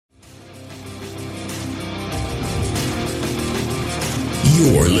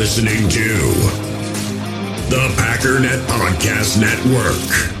You're listening to the Packernet Podcast Network.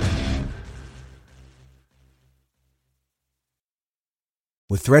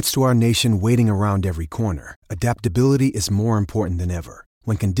 With threats to our nation waiting around every corner, adaptability is more important than ever.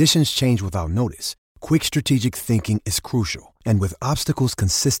 When conditions change without notice, quick strategic thinking is crucial. And with obstacles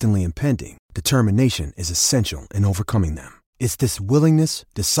consistently impending, determination is essential in overcoming them. It's this willingness,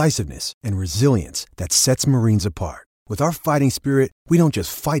 decisiveness, and resilience that sets Marines apart. With our fighting spirit, we don't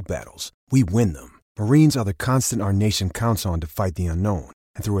just fight battles, we win them. Marines are the constant our nation counts on to fight the unknown.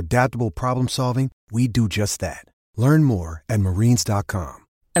 And through adaptable problem solving, we do just that. Learn more at marines.com.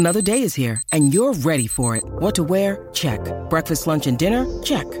 Another day is here, and you're ready for it. What to wear? Check. Breakfast, lunch, and dinner?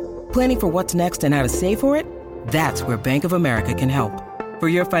 Check. Planning for what's next and how to save for it? That's where Bank of America can help. For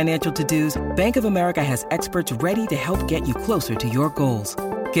your financial to-dos, Bank of America has experts ready to help get you closer to your goals.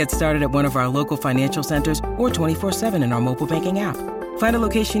 Get started at one of our local financial centers or 24/7 in our mobile banking app. Find a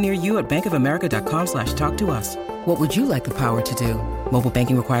location near you at bankofamerica.com/talktous. What would you like the power to do? Mobile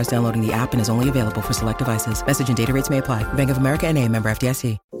banking requires downloading the app and is only available for select devices. Message and data rates may apply. Bank of America N.A., member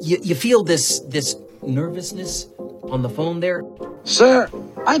FDIC. You feel this nervousness on the phone there? Sir,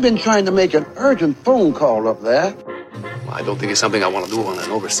 I've been trying to make an urgent phone call up there. I don't think it's something I want to do on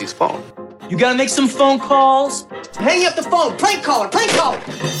an overseas phone. You gotta make some phone calls. Hang up the phone. Prank caller. Prank caller.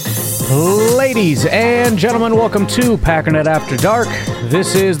 Ladies and gentlemen, welcome to Packernet After Dark.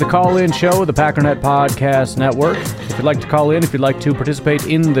 This is the call-in show of the Packernet Podcast Network. If you'd like to call in, if you'd like to participate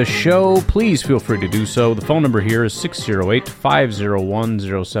in the show, please feel free to do so. The phone number here is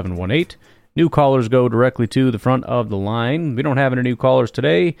 608-501-0718. New callers go directly to the front of the line. We don't have any new callers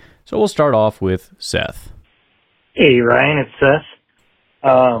today, so we'll start off with Seth. Hey, Ryan, it's Seth.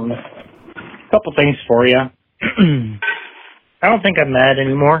 Couple things for you. I don't think I'm mad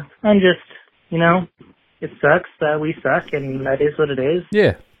anymore. I'm just, it sucks that we suck, and that is what it is.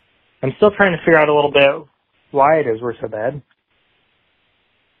 Yeah. I'm still trying to figure out a little bit why it is we're so bad.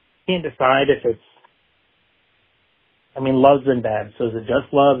 Can't decide if it's, love's been bad. So is it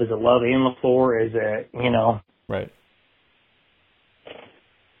just love? Is it love and LaFleur? Is it, Right.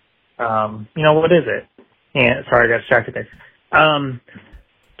 What is it? Yeah, sorry, I got distracted there.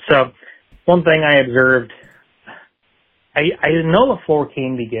 So one thing I observed, I know LaFleur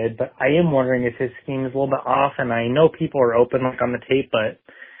can be good, but I am wondering if his scheme is a little bit off, and I know people are open on the tape, but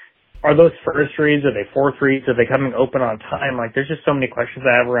are those first reads, are they fourth reads, are they coming open on time? There's just so many questions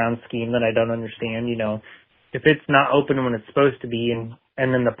I have around scheme that I don't understand, If it's not open when it's supposed to be, and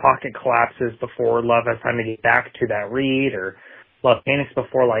then the pocket collapses before Love has time to get back to that read, or Love panics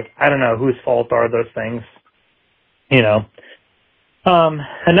before, I don't know whose fault are those things,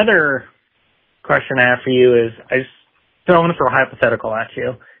 Another question I have for you is, I want to throw a hypothetical at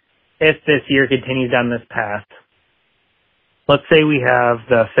you. If this year continues down this path, let's say we have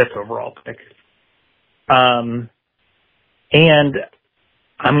the 5th overall pick. And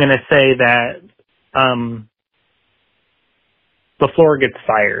I'm going to say that LaFleur gets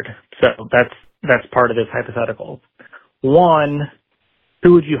fired. So that's part of this hypothetical. One,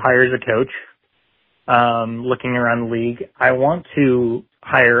 who would you hire as a coach? Looking around the league, I want to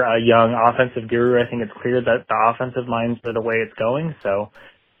hire a young offensive guru. I think it's clear that the offensive minds are the way it's going. So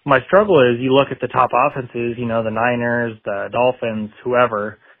my struggle is you look at the top offenses, the Niners, the Dolphins,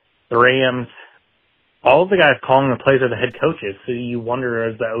 whoever, the Rams, all of the guys calling the plays are the head coaches. So you wonder,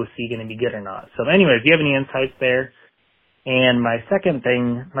 is the OC going to be good or not? So anyways, do you have any insights there? And my second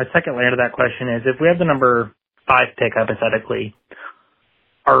layer to that question is, if we have the number 5 pick hypothetically,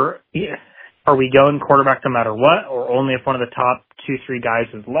 are we going quarterback no matter what, or only if one of the top 2-3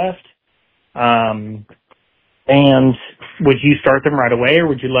 guys is left? And would you start them right away, or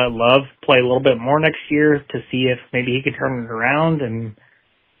would you let Love play a little bit more next year to see if maybe he could turn it around? And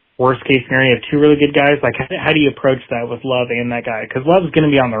worst case scenario, you have 2 really good guys. How do you approach that with Love and that guy? Because Love's going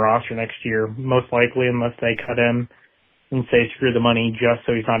to be on the roster next year, most likely, unless they cut him and say screw the money just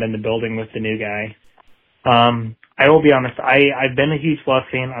so he's not in the building with the new guy. I will be honest, I've been a huge Love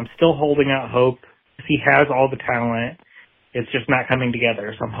fan. I'm still holding out hope. He has all the talent. It's just not coming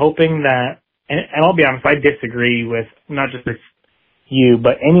together. So I'm hoping that, and I'll be honest, I disagree with not just with you,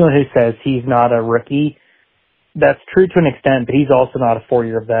 but anyone who says he's not a rookie. That's true to an extent, but he's also not a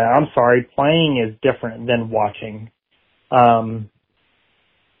 4-year vet. I'm sorry, playing is different than watching.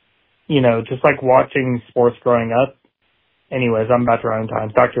 Just like watching sports growing up. Anyways, I'm about to run out of time.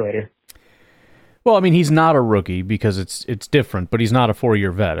 Talk to you later. Well, he's not a rookie because it's different, but he's not a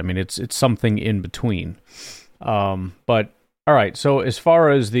 4-year vet. It's something in between. But All right, so as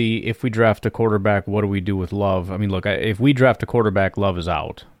far as if we draft a quarterback, what do we do with Love? I mean, look, if we draft a quarterback, Love is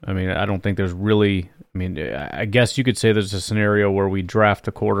out. I mean, I don't think there's really, I mean, I guess you could say there's a scenario where we draft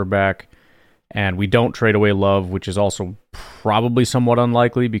a quarterback and we don't trade away Love, which is also probably somewhat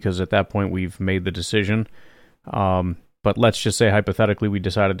unlikely because at that point we've made the decision. But let's just say hypothetically we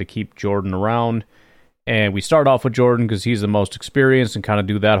decided to keep Jordan around. And we start off with Jordan because he's the most experienced and kind of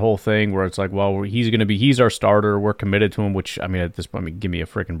do that whole thing where it's like, well, he's our starter. We're committed to him, which, I mean, at this point, give me a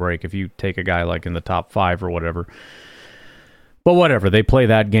freaking break if you take a guy like in the top 5 or whatever. But whatever, they play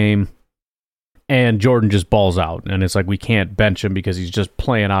that game and Jordan just balls out. And it's like, we can't bench him because he's just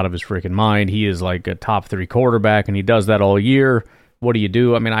playing out of his freaking mind. He is like a top 3 quarterback and he does that all year. What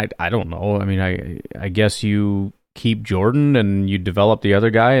do? I mean, I don't know. I mean, I guess you keep Jordan and you develop the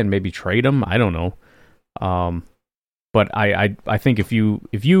other guy and maybe trade him. I don't know. But I think if you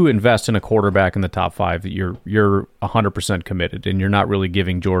invest in a quarterback in the top 5, you're 100% committed, and you're not really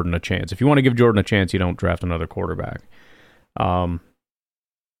giving Jordan a chance. If you want to give Jordan a chance, you don't draft another quarterback.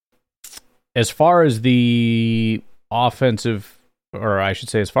 As far as the offensive, or I should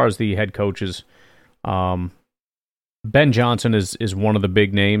say, as far as the head coaches, Ben Johnson is one of the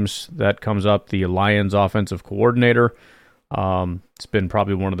big names that comes up. The Lions offensive coordinator. It's been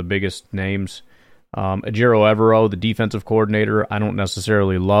probably one of the biggest names. Ejiro Evero, the defensive coordinator, I don't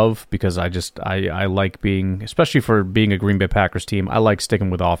necessarily love because I like being, especially for being a Green Bay Packers team, I like sticking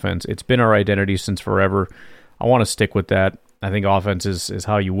with offense. It's been our identity since forever. I want to stick with that. I think offense is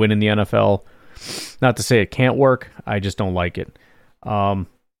how you win in the NFL. Not to say it can't work, I just don't like it.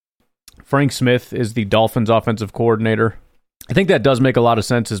 Frank Smith is the Dolphins offensive coordinator. I think that does make a lot of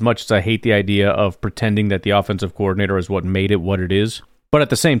sense, as much as I hate the idea of pretending that the offensive coordinator is what made it what it is. But at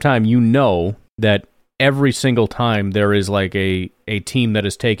the same time, you know that every single time there is like a team that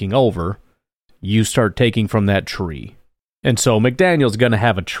is taking over, you start taking from that tree. And so McDaniel's going to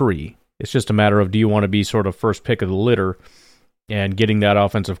have a tree. It's just a matter of, do you want to be sort of first pick of the litter and getting that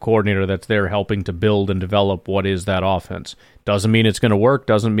offensive coordinator that's there helping to build and develop what is that offense. Doesn't mean it's going to work.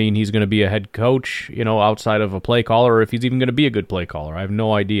 Doesn't mean he's going to be a head coach, outside of a play caller, or if he's even going to be a good play caller. I have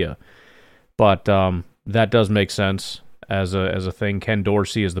no idea. But that does make sense as a thing. Ken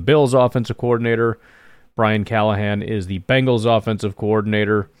Dorsey is the Bills offensive coordinator. Brian Callahan is the Bengals offensive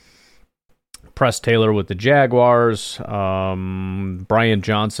coordinator. Press Taylor with the Jaguars. Brian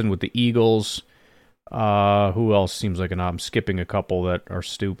Johnson with the Eagles. Who else seems like I'm skipping a couple that are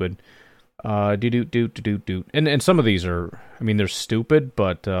stupid. And some of these are, they're stupid,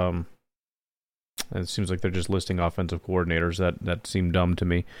 but it seems like they're just listing offensive coordinators that seem dumb to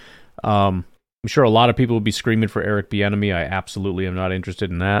me. I'm sure a lot of people will be screaming for Eric Bieniemy. I absolutely am not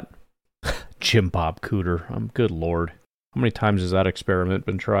interested in that. Jim Bob Cooter. Good Lord. How many times has that experiment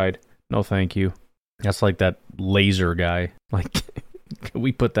been tried? No, thank you. That's like that laser guy. Like, can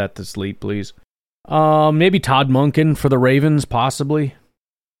we put that to sleep, please? Maybe Todd Monken for the Ravens, possibly.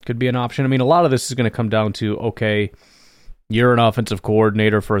 Could be an option. A lot of this is going to come down to, okay, you're an offensive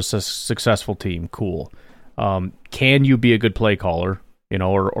coordinator for a successful team. Cool. Can you be a good play caller?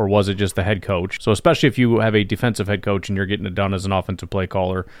 Or was it just the head coach? So especially if you have a defensive head coach and you're getting it done as an offensive play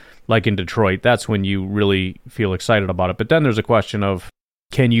caller, like in Detroit, that's when you really feel excited about it. But then there's a question of,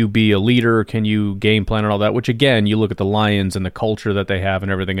 can you be a leader? Can you game plan and all that? Which, again, you look at the Lions and the culture that they have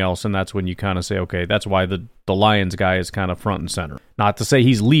and everything else, and that's when you kind of say, okay, that's why the Lions guy is kind of front and center. Not to say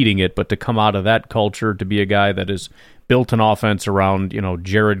he's leading it, but to come out of that culture, to be a guy that has built an offense around,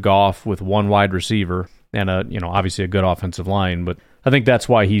 Jared Goff with one wide receiver and obviously a good offensive line. But I think that's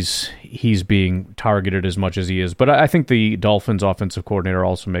why he's being targeted as much as he is. But I think the Dolphins offensive coordinator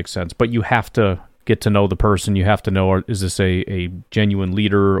also makes sense. But you have to get to know the person. You have to know, is this a genuine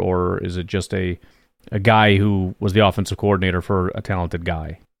leader, or is it just a guy who was the offensive coordinator for a talented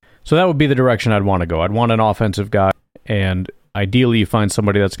guy? So that would be the direction I'd want to go. I'd want an offensive guy, and ideally you find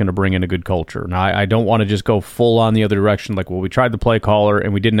somebody that's going to bring in a good culture. Now, I don't want to just go full on the other direction, like, well, we tried the play caller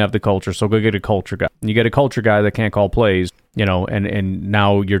and we didn't have the culture, so go get a culture guy. And you get a culture guy that can't call plays, and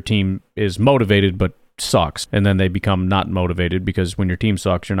now your team is motivated but sucks, and then they become not motivated, because when your team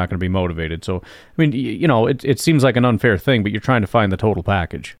sucks, you're not going to be motivated. So, it seems like an unfair thing, but you're trying to find the total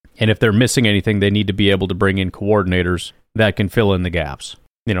package. And if they're missing anything, they need to be able to bring in coordinators that can fill in the gaps.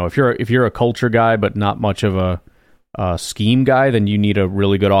 If you're a culture guy but not much of a scheme guy, then you need a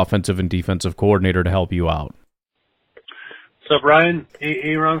really good offensive and defensive coordinator to help you out. So, Brian,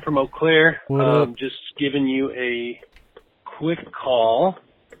 Aaron from Eau Claire, just giving you a quick call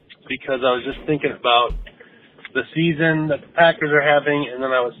because I was just thinking about the season that the Packers are having, and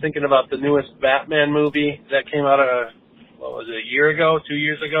then I was thinking about the newest Batman movie that came out a year ago, 2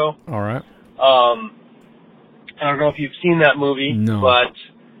 years ago? All right. I don't know if you've seen that movie, No. but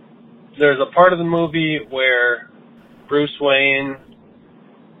there's a part of the movie where Bruce Wayne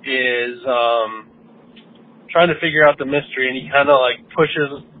is trying to figure out the mystery, and he kind of like pushes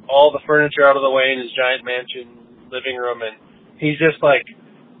all the furniture out of the way in his giant mansion living room, and he's just like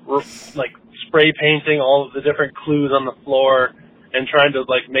spray painting all of the different clues on the floor and trying to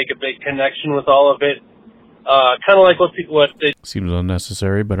like make a big connection with all of it. Kind of like what they Seems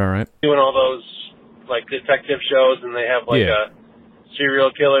unnecessary, but all right. do in all those like detective shows, and they have like a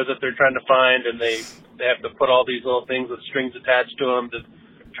serial killer that they're trying to find, and they have to put all these little things with strings attached to them to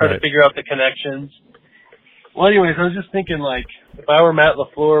try to figure out the connections. Well, anyways, I was just thinking, like, if I were Matt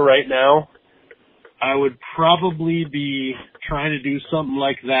LaFleur right now, I would probably be trying to do something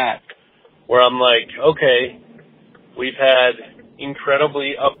like that, where I'm like, okay, we've had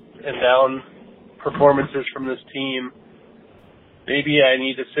incredibly up and down performances from this team. Maybe I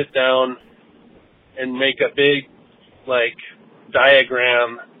need to sit down and make a big, like,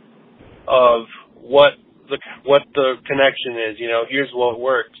 diagram of what the connection is. You know, here's what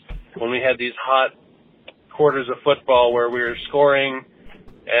worked when we had these hot quarters of football where we were scoring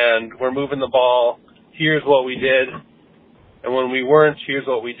and we're moving the ball. Here's what we did, and when we weren't, here's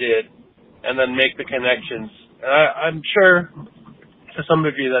what we did, and then make the connections. And I'm sure to some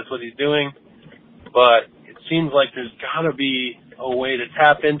degree that's what he's doing, but it seems like there's got to be a way to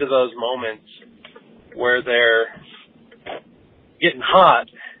tap into those moments where they're getting hot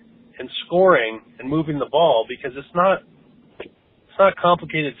and scoring and moving the ball, because it's not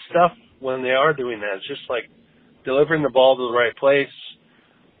complicated stuff when they are doing that. It's just like delivering the ball to the right place.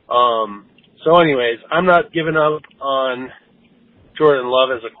 So anyways, I'm not giving up on Jordan Love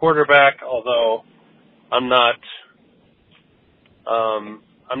as a quarterback, although I'm not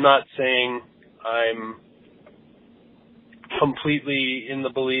saying I'm completely in the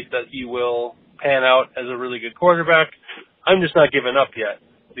belief that he will pan out as a really good quarterback. I'm just not giving up yet,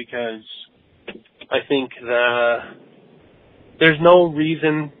 because I think that there's no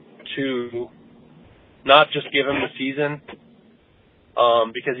reason to not just give him the season,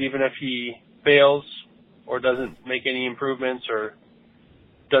 because even if he fails or doesn't make any improvements or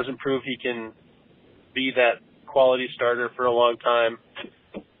doesn't prove he can be that quality starter for a long time,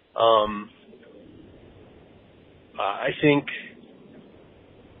 I think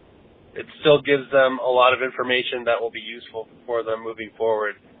it still gives them a lot of information that will be useful for them moving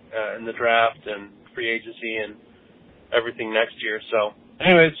forward in the draft and free agency and everything next year. So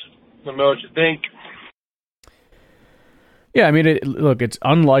anyways, let me know what you think. Yeah, I mean, look, it's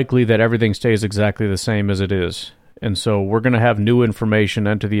unlikely that everything stays exactly the same as it is. And so we're going to have new information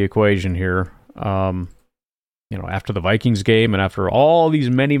enter the equation here, after the Vikings game and after all these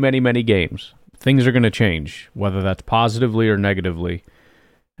many, many, many games. Things are going to change, whether that's positively or negatively.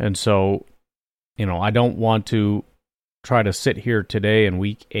 And so, I don't want to try to sit here today in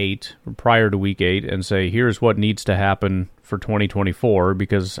Week 8, or prior to Week 8, and say, here's what needs to happen for 2024,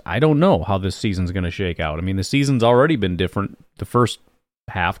 because I don't know how this season's going to shake out. I mean, the season's already been different the first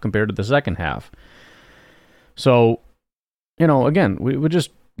half compared to the second half. So, again, we would just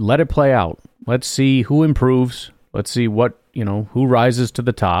let it play out. Let's see who improves. Let's see who rises to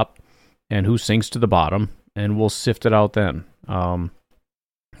the top and who sinks to the bottom, and we'll sift it out then.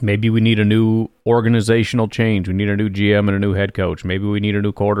 Maybe we need a new organizational change. We need a new GM and a new head coach. Maybe we need a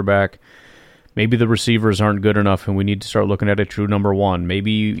new quarterback. Maybe the receivers aren't good enough and we need to start looking at a true number one.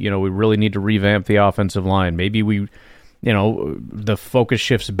 Maybe, we really need to revamp the offensive line. Maybe the focus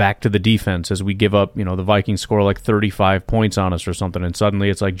shifts back to the defense as we give up, the Vikings score like 35 points on us or something, and suddenly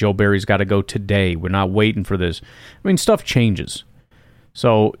it's like Joe Barry's got to go today. We're not waiting for this. I mean, stuff changes.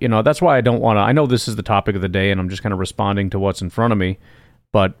 So, that's why I don't want to. I know this is the topic of the day and I'm just kind of responding to what's in front of me.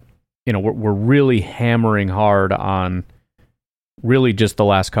 But, we're really hammering hard on really just the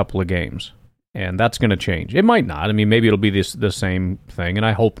last couple of games. And that's going to change. It might not. I mean, maybe it'll be the same thing, and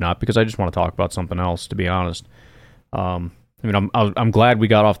I hope not, because I just want to talk about something else, to be honest. I'm glad we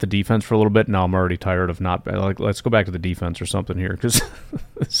got off the defense for a little bit. Now I'm already tired of not. Let's go back to the defense or something here, because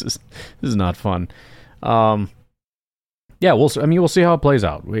this is not fun. Yeah, we'll see how it plays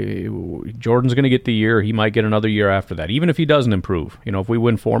out. Jordan's going to get the year. He might get another year after that, even if he doesn't improve. If we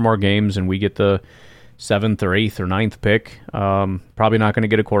win 4 more games and we get the 7th or 8th or 9th pick, probably not going to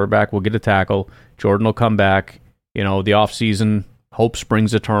get a quarterback. We'll get a tackle. Jordan will come back. The offseason, hope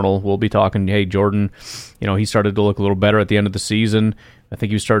springs eternal. We'll be talking, hey, Jordan, he started to look a little better at the end of the season. I think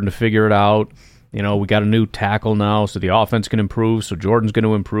he was starting to figure it out. We got a new tackle now, so the offense can improve, so Jordan's going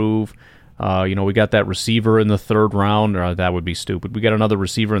to improve. We got that receiver in the 3rd round, or that would be stupid. We got another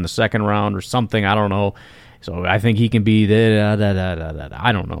receiver in the 2nd round or something. I don't know. So I think he can be I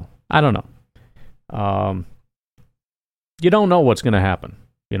don't know. you don't know what's going to happen.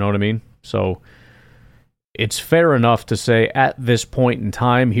 You know what I mean? So it's fair enough to say at this point in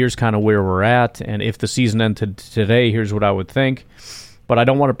time, here's kind of where we're at, and if the season ended today, here's what I would think. But I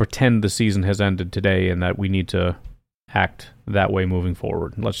don't want to pretend the season has ended today and that we need to act that way moving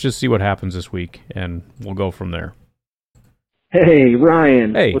forward. Let's just see what happens this week, and we'll go from there. Hey,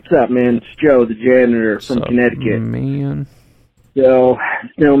 Ryan. Hey. What's up, man? It's Joe, the janitor from Connecticut. Man. So,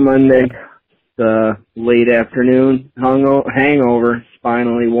 still Monday. The late afternoon hangover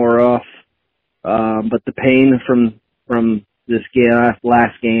finally wore off. But the pain from this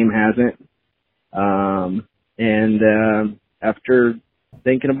last game hasn't. After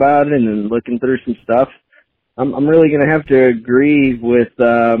thinking about it and looking through some stuff, I'm really going to have to agree with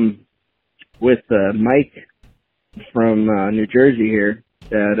Mike from New Jersey here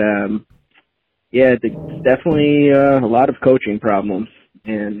that it's definitely a lot of coaching problems,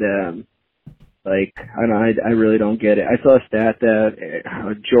 and I really don't get it. I saw a stat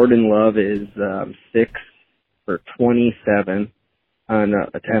that Jordan Love is 6 for 27 on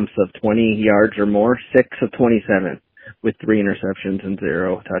attempts of 20 yards or more, 6 of 27 with 3 interceptions and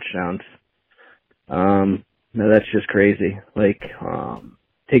 0 touchdowns. No, that's just crazy.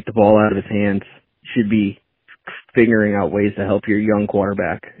 Take the ball out of his hands. Should be figuring out ways to help your young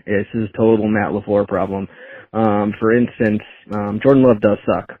quarterback. This is a total Matt LaFleur problem. For instance, Jordan Love does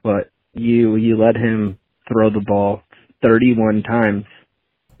suck, but you let him throw the ball 31 times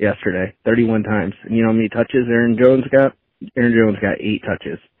yesterday. 31 times. And you know how many touches Aaron Jones got? Aaron Jones got 8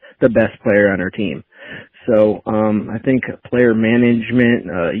 touches. The best player on our team. So I think player management,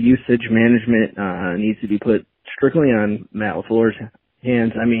 usage management needs to be put strictly on Matt LaFleur's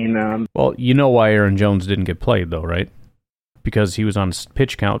hands. Well, you know why Aaron Jones didn't get played, though, right? Because he was on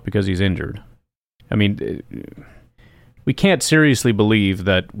pitch count because he's injured. I mean, we can't seriously believe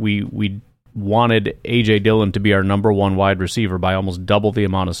that we wanted A.J. Dillon to be our number 1 wide receiver by almost double the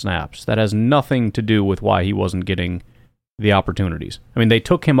amount of snaps. That has nothing to do with why he wasn't getting the opportunities. I mean, they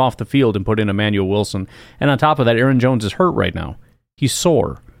took him off the field and put in Emmanuel Wilson, and on top of that, Aaron Jones is hurt right now. He's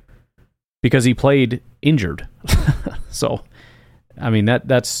sore because he played injured. So, I mean,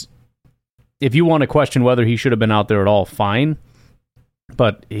 that's if you want to question whether he should have been out there at all, fine,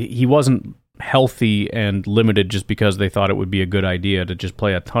 but he wasn't healthy and limited just because they thought it would be a good idea to just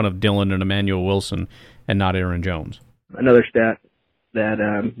play a ton of Dillon and Emmanuel Wilson and not Aaron Jones. Another stat that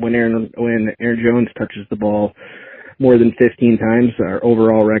when Aaron Jones touches the ball more than 15 times, our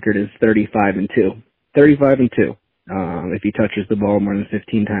overall record is 35-2. 35-2. If he touches the ball more than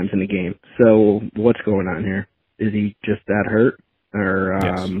 15 times in a game. So what's going on here? Is he just that hurt, or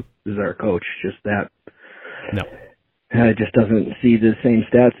Yes. Is our coach just that? No. Just doesn't see the same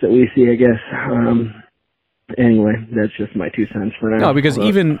stats that we see, I guess. Anyway, that's just my 2 cents for now. No, because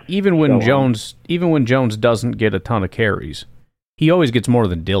even when Jones doesn't get a ton of carries, he always gets more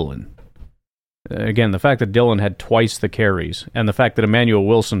than Dillon. Again, the fact that Dillon had twice the carries, and the fact that Emmanuel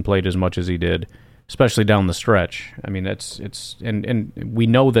Wilson played as much as he did, especially down the stretch. I mean, and we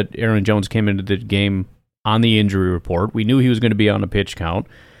know that Aaron Jones came into the game on the injury report. We knew he was going to be on a pitch count.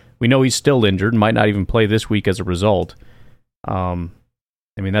 We know he's still injured, might not even play this week as a result. I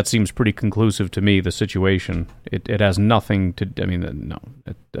mean, that seems pretty conclusive to me, the situation. It has nothing to... I mean, no,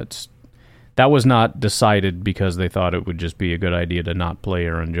 that was not decided because they thought it would just be a good idea to not play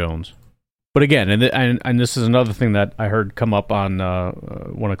Aaron Jones. But again, and this is another thing that I heard come up on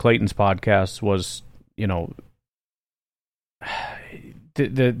one of Clayton's podcasts was, you know, I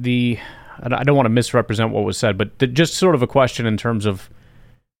don't want to misrepresent what was said, but just sort of a question in terms of,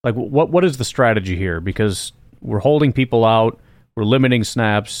 like, what is the strategy here? Because we're holding people out, we're limiting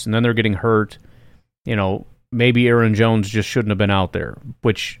snaps, and then they're getting hurt. You know, maybe Aaron Jones just shouldn't have been out there,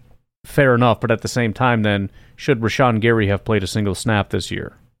 which, fair enough, but at the same time then, should Rashawn Gary have played a single snap this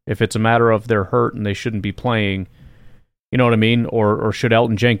year? If it's a matter of they're hurt and they shouldn't be playing, you know what I mean? Or should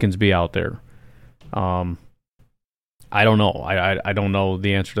Elton Jenkins be out there? I don't know. I don't know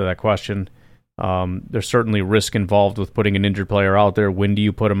the answer to that question. There's certainly risk involved with putting an injured player out there. When do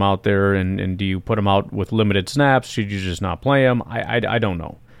you put him out there? And do you put him out with limited snaps? Should you just not play him? I don't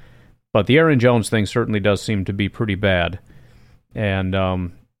know. But the Aaron Jones thing certainly does seem to be pretty bad.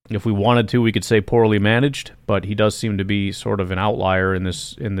 And if we wanted to, we could say poorly managed, but he does seem to be sort of an outlier in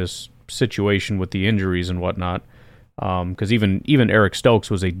this situation with the injuries and whatnot. Because even Eric Stokes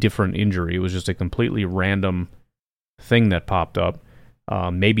was a different injury. It was just a completely random thing that popped up.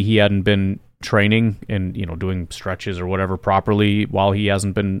 Maybe he hadn't been training and, you know, doing stretches or whatever properly while he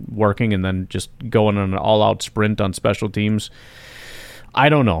hasn't been working, and then just going on an all-out sprint on special teams. I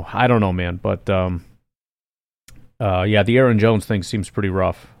don't know, man. But yeah, the Aaron Jones thing seems pretty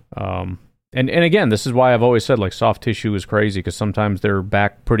rough. And again, this is why I've always said, like, soft tissue is crazy, because sometimes they're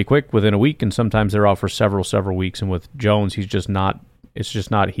back pretty quick within a week, and sometimes they're out for several weeks. And with Jones, it's just not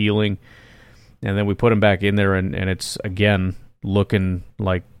healing. And then we put him back in there, and it's, again, looking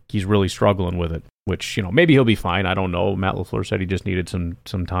like he's really struggling with it, which, maybe he'll be fine. I don't know. Matt LaFleur said he just needed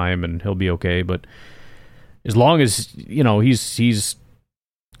some time, and he'll be okay. But as long as, he's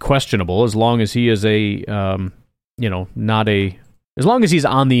questionable, as long as he is as long as he's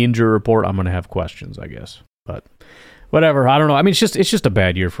on the injury report, I'm going to have questions, I guess. But whatever, I don't know. I mean, it's just a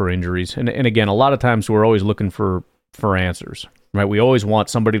bad year for injuries. And again, a lot of times we're always looking for answers, right? We always want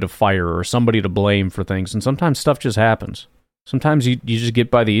somebody to fire or somebody to blame for things, and sometimes stuff just happens. Sometimes you just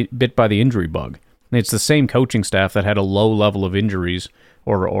get bit by the injury bug. And it's the same coaching staff that had a low level of injuries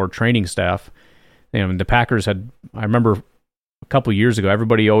or training staff. The Packers had, I remember a couple of years ago,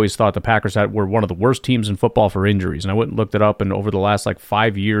 everybody always thought the Packers were one of the worst teams in football for injuries. And I went and looked it up, and over the last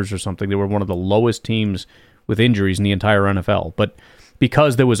 5 years or something, they were one of the lowest teams with injuries in the entire NFL. But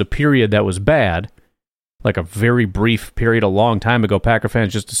because there was a period that was bad, like a very brief period a long time ago, Packer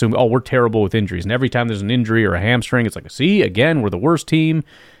fans just assumed, oh, we're terrible with injuries. And every time there's an injury or a hamstring, it's like, see, again, we're the worst team.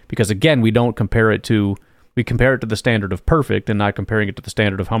 Because, again, we compare it to the standard of perfect and not comparing it to the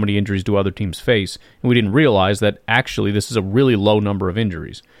standard of how many injuries do other teams face. And we didn't realize that actually this is a really low number of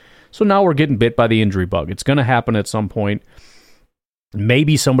injuries. So now we're getting bit by the injury bug. It's going to happen at some point.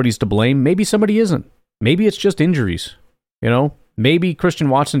 Maybe somebody's to blame. Maybe somebody isn't. Maybe it's just injuries. Maybe Christian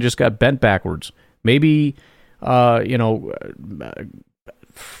Watson just got bent backwards. Maybe, whatever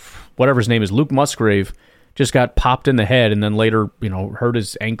his name is, Luke Musgrave, just got popped in the head and then later, hurt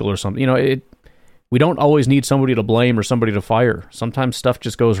his ankle or something. We don't always need somebody to blame or somebody to fire. Sometimes stuff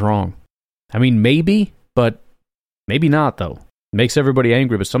just goes wrong. I mean, maybe, but maybe not, though. It makes everybody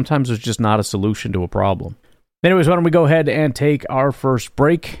angry, but sometimes there's just not a solution to a problem. Anyways, why don't we go ahead and take our first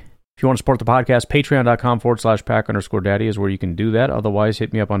break? If you want to support the podcast, patreon.com/Pack_Daddy is where you can do that. Otherwise,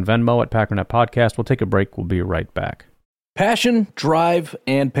 hit me up on Venmo at Packernet Podcast. We'll take a break. We'll be right back. Passion, drive,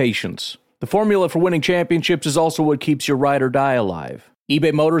 and patience. The formula for winning championships is also what keeps your ride or die alive.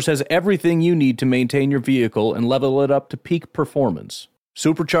 eBay Motors has everything you need to maintain your vehicle and level it up to peak performance.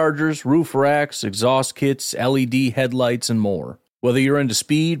 Superchargers, roof racks, exhaust kits, LED headlights, and more. Whether you're into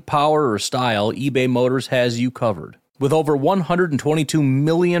speed, power, or style, eBay Motors has you covered. With over 122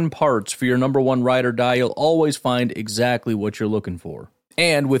 million parts for your number one ride or die, you'll always find exactly what you're looking for.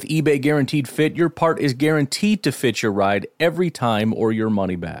 And with eBay Guaranteed Fit, your part is guaranteed to fit your ride every time or your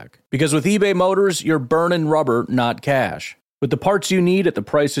money back. Because with eBay Motors, you're burning rubber, not cash. With the parts you need at the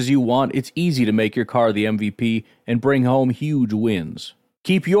prices you want, it's easy to make your car the MVP and bring home huge wins.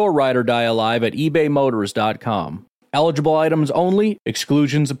 Keep your ride or die alive at ebaymotors.com. Eligible items only,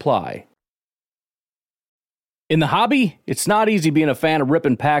 exclusions apply. In the hobby, it's not easy being a fan of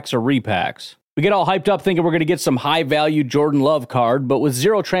ripping packs or repacks. We get all hyped up thinking we're going to get some high-value Jordan Love card, but with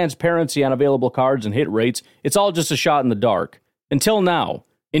zero transparency on available cards and hit rates, it's all just a shot in the dark. Until now,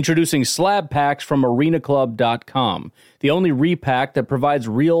 introducing slab packs from arenaclub.com, the only repack that provides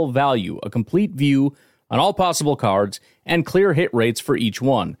real value, a complete view on all possible cards, and clear hit rates for each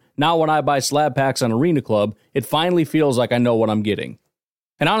one. Now when I buy slab packs on Arena Club, it finally feels like I know what I'm getting.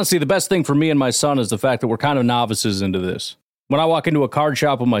 And honestly, the best thing for me and my son is the fact that we're kind of novices into this. When I walk into a card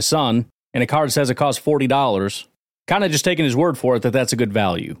shop with my son, and a card says it costs $40, kind of just taking his word for it that that's a good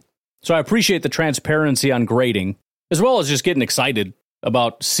value. So I appreciate the transparency on grading, as well as just getting excited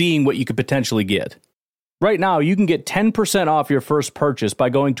about seeing what you could potentially get. Right now, you can get 10% off your first purchase by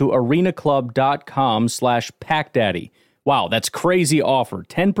going to arenaclub.com/packdaddy. Wow, that's crazy offer.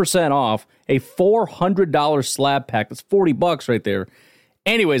 10% off a $400 slab pack. That's $40 right there.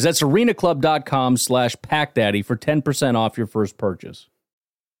 Anyways, that's arenaclub.com/packdaddy for 10% off your first purchase.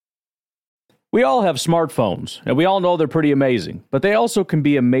 We all have smartphones, and we all know they're pretty amazing, but they also can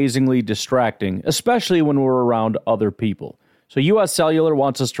be amazingly distracting, especially when we're around other people. So US Cellular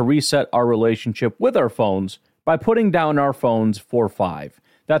wants us to reset our relationship with our phones by putting down our phones for $5.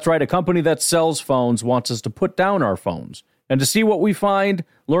 That's right, a company that sells phones wants us to put down our phones. And to see what we find,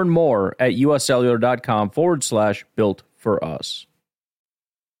 learn more at uscellular.com/built for us.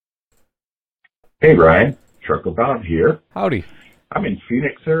 Hey, Ryan. Trucker Bob here. Howdy. I'm in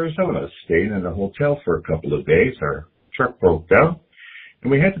Phoenix, Arizona, staying in a hotel for a couple of days. Our truck broke down,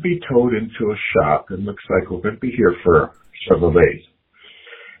 and we had to be towed into a shop. It looks like we're going to be here for several days.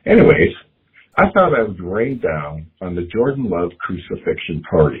 Anyways, I thought I would rain down on the Jordan Love crucifixion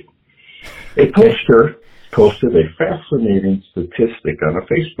party. A poster posted a fascinating statistic on a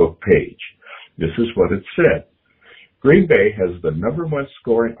Facebook page. This is what it said. Green Bay has the number one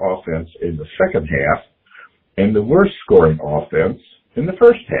scoring offense in the second half and the worst scoring offense in the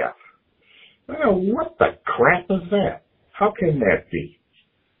first half. Oh, what the crap is that? How can that be?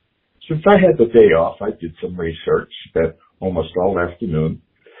 Since I had the day off, I did some research, spent almost all afternoon,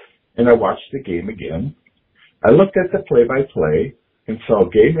 and I watched the game again. I looked at the play-by-play and saw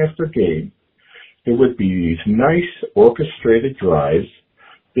game after game there would be these nice orchestrated drives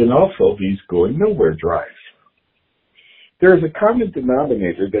and also these going nowhere drives. There is a common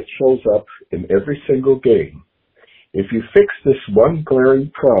denominator that shows up in every single game. If you fix this one glaring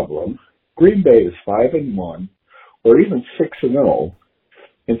problem, Green Bay is 5-1 or even 6-0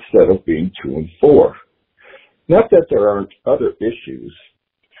 instead of being 2-4. Not that there aren't other issues,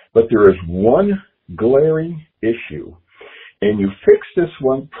 but there is one glaring issue, and you fix this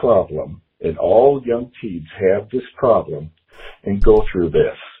one problem, and all young teams have this problem, and go through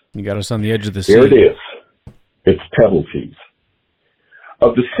this. You got us on the edge of the seat. There it is. It's penalties.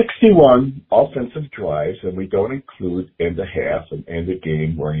 Of the 61 offensive drives, and we don't include end of half and end of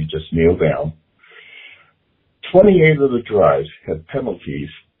game where you just kneel down, 28 of the drives had penalties,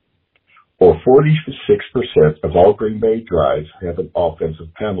 or 46% of all Green Bay drives have an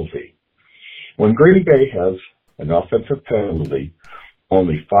offensive penalty. When Green Bay has an offensive penalty,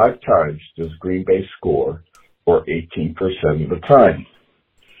 only 5 times does Green Bay score, or 18% of the time.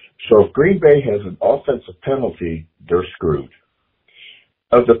 So if Green Bay has an offensive penalty, they're screwed.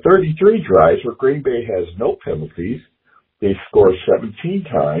 Of the 33 drives where Green Bay has no penalties, they score 17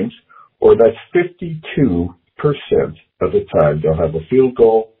 times, or that's 52% of the time they'll have a field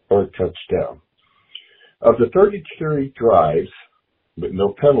goal or a touchdown. Of the 33 drives with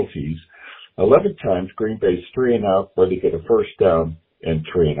no penalties, 11 times Green Bay's 3 and out, where they get a first down and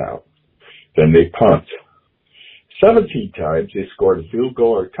 3 and out. Then they punt. 17 times they scored a field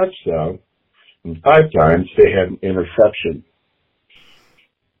goal or a touchdown, and 5 times they had an interception.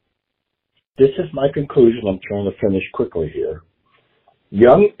 This is my conclusion. I'm trying to finish quickly here.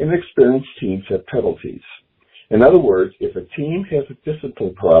 Young, inexperienced teams have penalties. In other words, if a team has a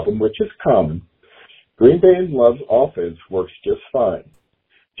discipline problem, which is common, Green Bay and Love's offense works just fine.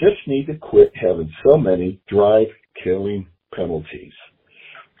 Just need to quit having so many drive-killing penalties.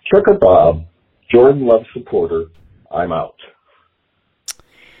 Trucker Bob, Jordan Love supporter, I'm out.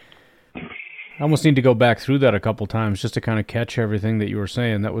 I almost need to go back through that a couple times just to kind of catch everything that you were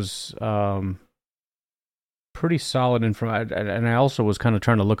saying. That was pretty solid information. And I also was kind of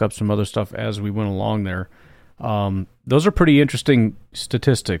trying to look up some other stuff as we went along there. Those are pretty interesting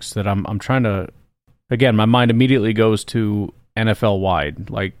statistics that I'm trying to, again, my mind immediately goes to NFL wide.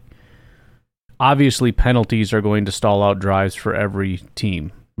 Like, obviously penalties are going to stall out drives for every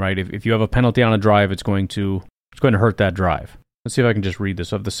team, right? If you have a penalty on a drive, it's going to hurt that drive. Let's see if I can just read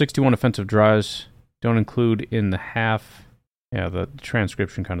this. Of the 61 offensive drives, don't include in the half. Yeah, the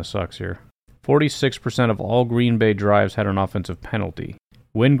transcription kind of sucks here. 46% of all Green Bay drives had an offensive penalty.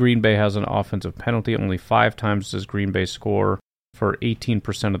 When Green Bay has an offensive penalty, only 5 times does Green Bay score for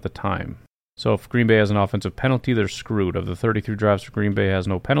 18% of the time. So if Green Bay has an offensive penalty, they're screwed. Of the 33 drives where Green Bay has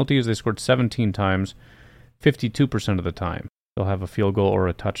no penalties, they scored 17 times, 52% of the time. They'll have a field goal or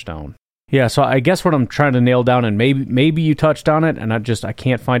a touchdown. Yeah, so I guess what I'm trying to nail down, and maybe you touched on it, and I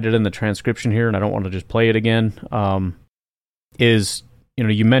can't find it in the transcription here, and I don't want to just play it again, is,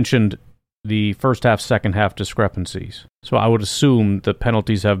 you mentioned the first half, second half discrepancies. So I would assume the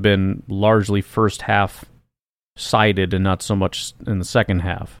penalties have been largely first half sided and not so much in the second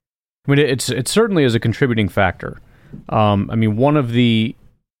half. I mean, it certainly is a contributing factor. One of the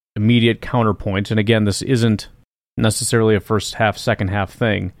immediate counterpoints, and again, this isn't necessarily a first half, second half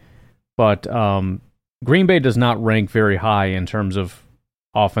thing, but Green Bay does not rank very high in terms of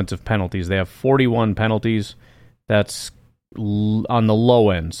offensive penalties. They have 41 penalties. That's on the low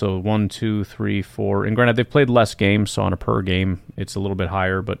end. So 1, 2, 3, 4. And granted, they've played less games, so on a per game, it's a little bit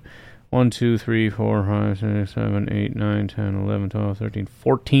higher. But 1, 2, 3, 4, 5, 6, 7, 8, 9, 10, 11, 12, 13,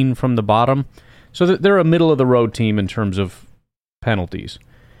 14 from the bottom. So they're a middle-of-the-road team in terms of penalties.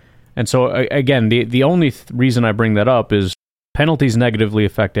 And so, again, the only reason I bring that up is penalties negatively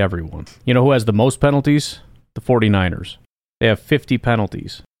affect everyone. You know who has the most penalties? The 49ers. They have 50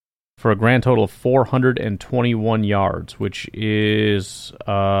 penalties for a grand total of 421 yards, which is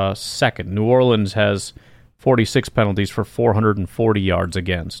second. New Orleans has 46 penalties for 440 yards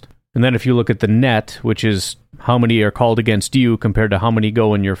against. And then if you look at the net, which is how many are called against you compared to how many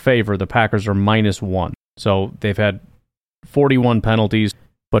go in your favor, the Packers are -1. So they've had 41 penalties,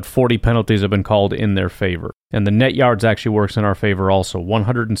 but 40 penalties have been called in their favor. And the net yards actually works in our favor also.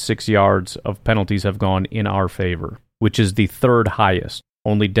 106 yards of penalties have gone in our favor, which is the third highest.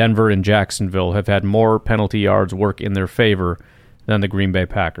 Only Denver and Jacksonville have had more penalty yards work in their favor than the Green Bay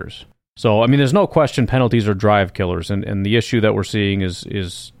Packers. So, there's no question penalties are drive killers, and the issue that we're seeing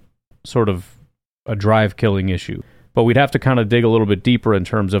is sort of a drive-killing issue. But we'd have to kind of dig a little bit deeper in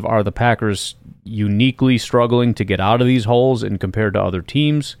terms of, are the Packers uniquely struggling to get out of these holes and compared to other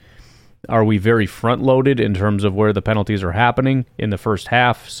teams? Are we very front-loaded in terms of where the penalties are happening in the first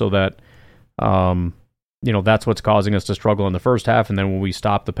half so that, that's what's causing us to struggle in the first half, and then when we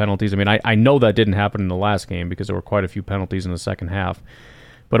stop the penalties, I mean, I know that didn't happen in the last game because there were quite a few penalties in the second half.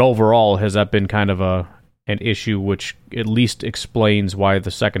 But overall, has that been kind of an issue which at least explains why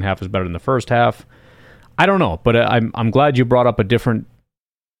the second half is better than the first half? I don't know, but I'm glad you brought up a different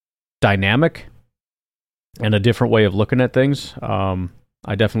dynamic and a different way of looking at things.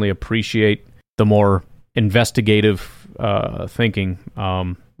 I definitely appreciate the more investigative thinking,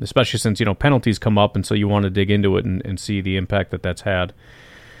 especially since penalties come up, and so you want to dig into it and see the impact that's had.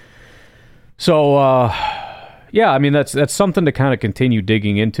 So, I mean that's something to kind of continue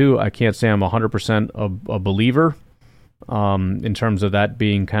digging into. I can't say I'm 100% a believer in terms of that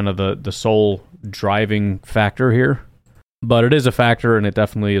being kind of the sole driving factor here, but it is a factor, and it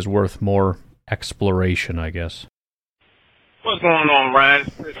definitely is worth more exploration, I guess. What's going on,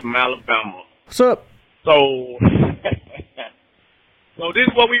 Ryan? It's from Alabama. What's up? So this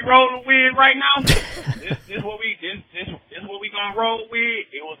is what we rolling with right now. this what we gonna roll with.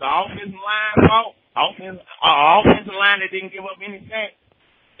 It was the offensive line fault. Offensive line that didn't give up any sacks.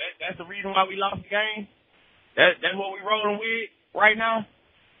 That's the reason why we lost the game. That's what we rolling with right now.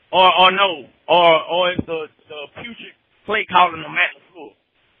 Or no, or it's the future play calling the Matt LaFleur,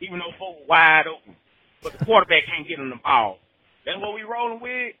 even though folks were wide open, but the quarterback can't get him the ball. That's what we rolling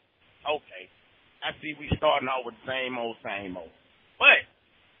with? Okay. I see we starting out with the same old. But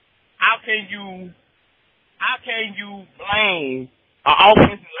how can you blame an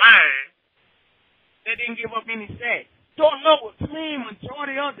offensive line that didn't give up any sacks? Jordan Love was clean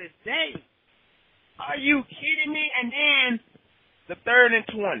majority of the day. Are you kidding me? And then the 3rd and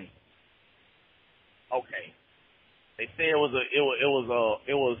 20. Okay. They say it was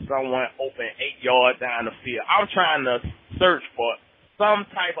someone open 8 yards down the field. I'm trying to search for some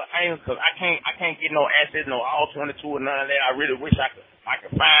type of angle because I can't get no access, no all 22 or none of that. I really wish I could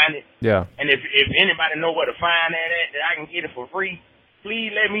find it. Yeah. And if anybody know where to find that I can get it for free,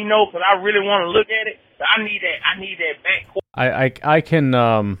 please let me know because I really want to look at it. But I need that back.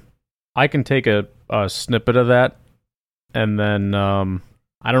 I can take a snippet of that, and then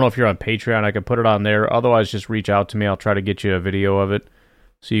I don't know if you're on Patreon. I can put it on there. Otherwise, just reach out to me. I'll try to get you a video of it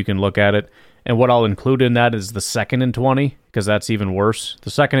so you can look at it. And what I'll include in that is the 2nd and 20, because that's even worse.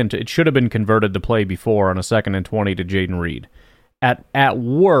 It should have been converted the play before on a 2nd and 20 to Jaden Reed. At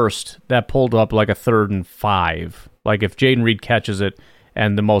worst, that pulled up like a 3rd and 5. Like if Jaden Reed catches it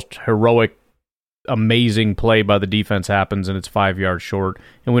and the most heroic, amazing play by the defense happens and it's 5 yards short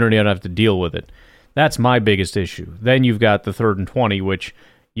and we don't even have to deal with it. That's my biggest issue. Then you've got the 3rd and 20, which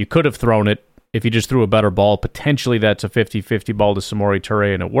you could have thrown it if you just threw a better ball. Potentially that's a 50-50 ball to Samori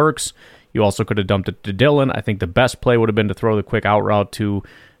Toure and it works. You also could have dumped it to Dillon. I think the best play would have been to throw the quick out route to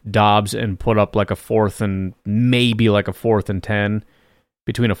Dobbs and put up like a 4th and maybe like a 4th and 10.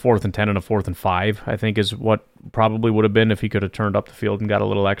 Between a 4th and 10 and a 4th and 5, I think is what probably would have been if he could have turned up the field and got a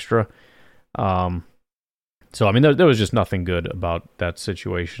little extra. So, I mean, there was just nothing good about that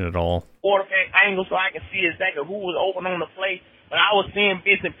situation at all. Quarterback angle so I can see exactly who was open on the play. But I was seeing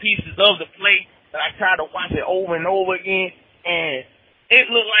bits and pieces of the play that I tried to watch it over and over again. And it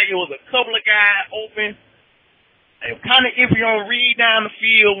looked like it was a couple of guys open. And kind of iffy on Reed down the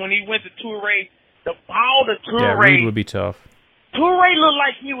field when he went to Toure. The ball to Toure. Yeah, Reed would be tough. Toure looked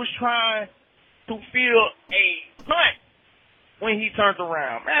like he was trying to field a punt when he turned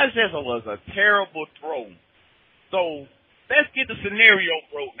around. That just was a terrible throw. So let's get the scenario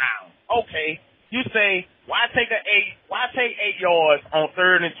broke down. Okay, you say why take 8 yards on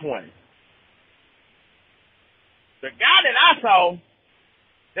 3rd and 20? The guy that I saw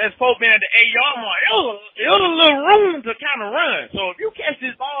that's supposed to be at the 8-yard mark, it was a little room to kind of run. So if you catch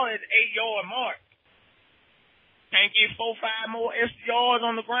this ball at the 8-yard mark, can't get 4-5 more extra yards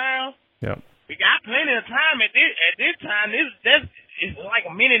on the ground. Yep. We got plenty of time at this time. It's like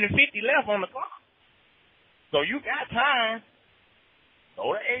a minute and 50 left on the clock. So you got time.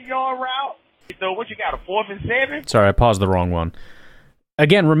 Go the 8-yard route. So what you got, a 4th and 7? Sorry, I paused the wrong one.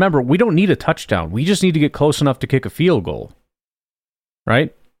 Again, remember, we don't need a touchdown. We just need to get close enough to kick a field goal.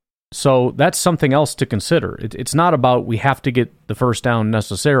 Right? So that's something else to consider. It's not about we have to get the first down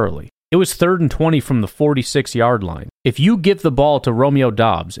necessarily. It was 3rd and 20 from the 46-yard line. If you give the ball to Romeo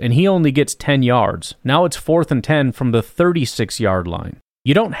Dobbs and he only gets 10 yards, now it's 4th and 10 from the 36-yard line.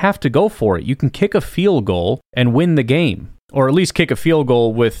 You don't have to go for it. You can kick a field goal and win the game, or at least kick a field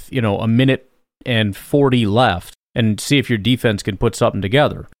goal with, a minute and 40 left and see if your defense can put something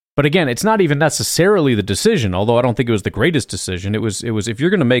together. But again, it's not even necessarily the decision, although I don't think it was the greatest decision. It was if you're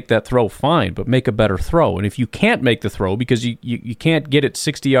going to make that throw, fine, but make a better throw. And if you can't make the throw because you can't get it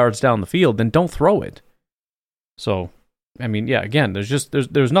 60 yards down the field, then don't throw it. So, I mean, yeah, again,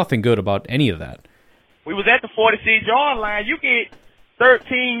 there's nothing good about any of that. We was at the 46-yard line. You get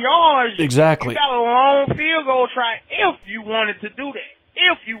 13 yards. Exactly. You got a long field goal try if you wanted to do that.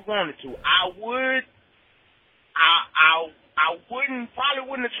 If you wanted to. I probably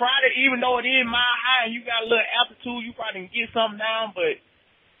wouldn't have tried it, even though it is mile high and you got a little altitude, you probably can get something down, but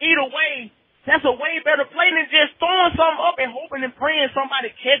either way, that's a way better play than just throwing something up and hoping and praying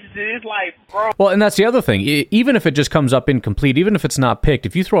somebody catches it. It's like, bro. Well, and that's the other thing. Even if it just comes up incomplete, even if it's not picked,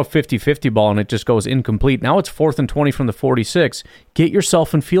 if you throw a 50-50 ball and it just goes incomplete, now it's 4th and 20 from the 46. Get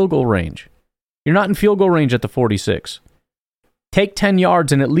yourself in field goal range. You're not in field goal range at the 46. Take 10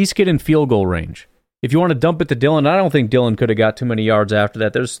 yards and at least get in field goal range. If you want to dump it to Dillon, I don't think Dillon could have got too many yards after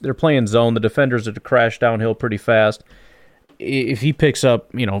that. They're playing zone. The defenders are to crash downhill pretty fast. If he picks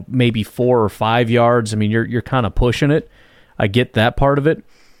up, maybe 4 or 5 yards, I mean, you're kind of pushing it. I get that part of it.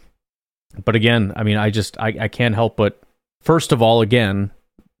 But again, I mean, I can't help but, first of all, again,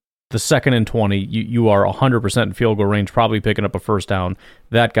 the 2nd and 20, you are 100% in field goal range, probably picking up a first down.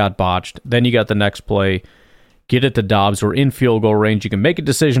 That got botched. Then you got the next play. Get it to Dobbs. We're in field goal range. You can make a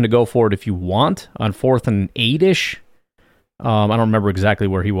decision to go for it if you want on 4th and 8-ish. I don't remember exactly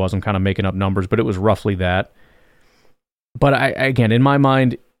where he was. I'm kind of making up numbers, but it was roughly that. But again, in my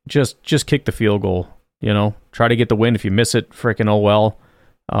mind, just kick the field goal. Try to get the win. If you miss it, frickin' oh well.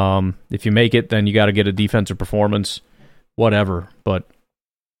 If you make it, then you got to get a defensive performance, whatever. But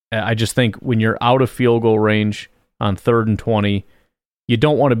I just think when you're out of field goal range on 3rd and 20, you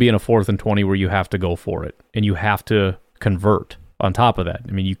don't want to be in a 4th and 20 where you have to go for it and you have to convert on top of that.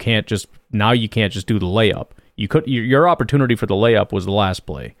 I mean, you can't just do the layup. Your opportunity for the layup was the last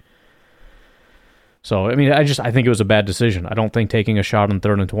play. So, I mean, I think it was a bad decision. I don't think taking a shot on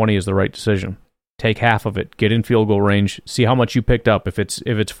 3rd and 20 is the right decision. Take half of it, get in field goal range, see how much you picked up. If it's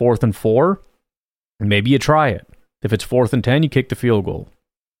 4th and 4, maybe you try it. If it's 4th and 10, you kick the field goal.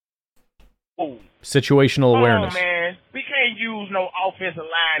 Ooh. Situational awareness. Oh, man. We can't use no offensive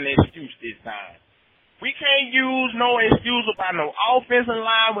line excuse this time. We can't use no excuse about no offensive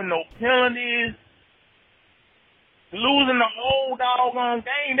line with no penalties. Losing the whole doggone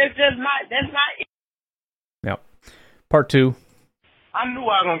game. That's not it. Yep. Part 2. I knew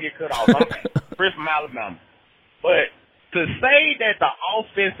I was going to get cut off. I'm Chris from Alabama. But to say that the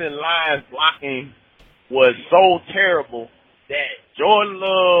offensive line blocking was so terrible that Jordan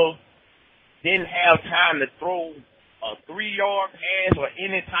Love didn't have time to throw a 3-yard pass or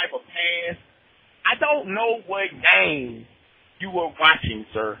any type of pass. I don't know what game you were watching,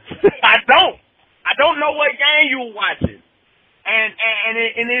 sir. I don't know what game you were watching.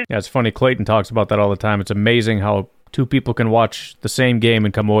 Yeah, it's funny. Clayton talks about that all the time. It's amazing how two people can watch the same game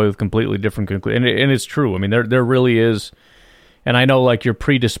and come away with completely different conclusions. And it's true. I mean, there really is. And I know, like, your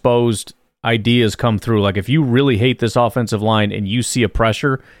predisposed ideas come through. Like, if you really hate this offensive line and you see a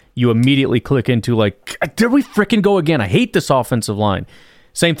pressure, you immediately click into, like, did we frickin' go again? I hate this offensive line.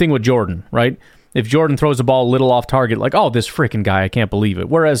 Same thing with Jordan, right? If Jordan throws the ball a little off target, like, oh, this frickin' guy, I can't believe it.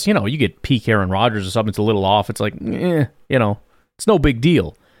 Whereas, you get peak Aaron Rodgers or something, it's a little off. It's like, it's no big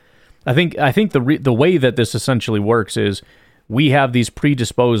deal. I think the way that this essentially works is we have these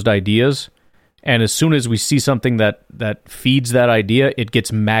predisposed ideas, and as soon as we see something that feeds that idea, it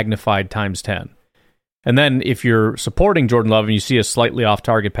gets magnified times 10. And then if you're supporting Jordan Love and you see a slightly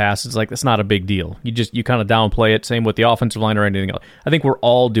off-target pass, it's like, that's not a big deal. You kind of downplay it, same with the offensive line or anything else. I think we're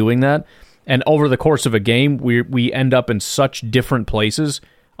all doing that. And over the course of a game, we end up in such different places.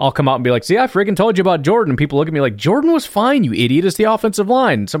 I'll come out and be like, see, I freaking told you about Jordan. And people look at me like, Jordan was fine, you idiot. It's the offensive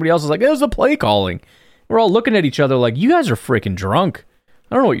line. And somebody else is like, it was the play calling. We're all looking at each other like, you guys are freaking drunk.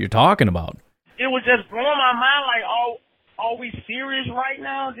 I don't know what you're talking about. It was just blowing my mind like, are we serious right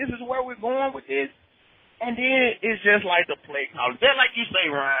now? This is where we're going with this? And then it's just like the play calling. Just like you say,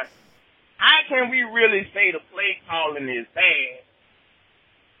 Ryan, how can we really say the play calling is bad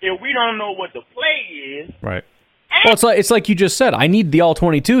if we don't know what the play is? Right. Well, it's like you just said, I need the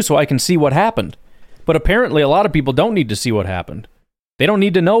all-22 so I can see what happened. But apparently a lot of people don't need to see what happened. They don't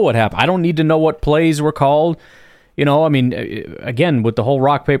need to know what happened. I don't need to know what plays were called. I mean, again, with the whole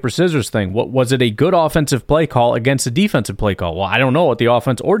rock, paper, scissors thing, what was it a good offensive play call against a defensive play call? Well, I don't know what the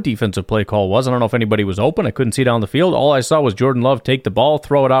offense or defensive play call was. I don't know if anybody was open. I couldn't see down the field. All I saw was Jordan Love take the ball,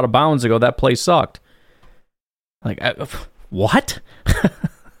 throw it out of bounds, and go, that play sucked. Like, what?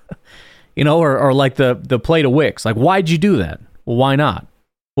 Or like the play to Wicks. Like, why'd you do that? Well, why not?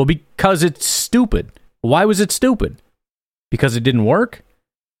 Well, because it's stupid. Why was it stupid? Because it didn't work?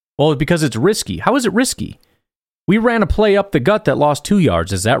 Well, because it's risky. How is it risky? We ran a play up the gut that lost 2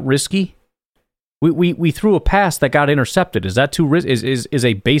 yards. Is that risky? We threw a pass that got intercepted. Is that too risky? Is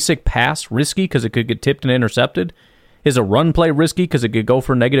a basic pass risky because it could get tipped and intercepted? Is a run play risky because it could go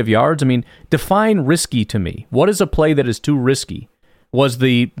for negative yards? I mean, define risky to me. What is a play that is too risky? Was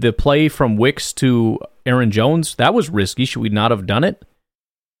the play from Wicks to Aaron Jones, that was risky. Should we not have done it?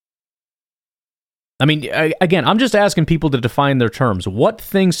 I mean, again, I'm just asking people to define their terms. What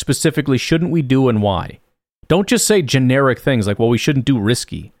things specifically shouldn't we do and why? Don't just say generic things like, well, we shouldn't do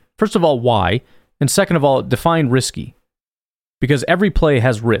risky. First of all, why? And second of all, define risky. Because every play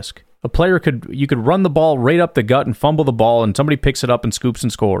has risk. A player you could run the ball right up the gut and fumble the ball and somebody picks it up and scoops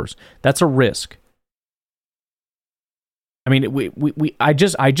and scores. That's a risk. I mean, I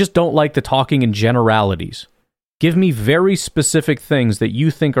just don't like the talking in generalities. Give me very specific things that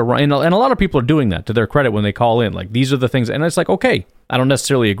you think are right. And a lot of people are doing that to their credit when they call in. Like, these are the things. And it's like, okay, I don't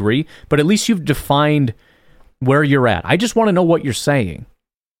necessarily agree, but at least you've defined where you're at. I just want to know what you're saying.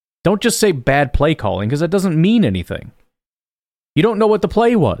 Don't just say bad play calling, because that doesn't mean anything. You don't know what the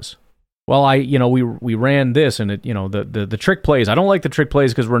play was. Well, we ran this, and it, the trick plays. I don't like the trick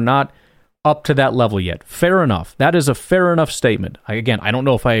plays because we're not up to that level yet. Fair enough. That is a fair enough statement. I don't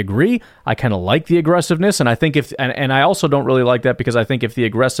know if I agree. I kind of like the aggressiveness, and I think and I also don't really like that because I think if the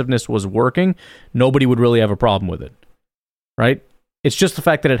aggressiveness was working, nobody would really have a problem with it. Right? It's just the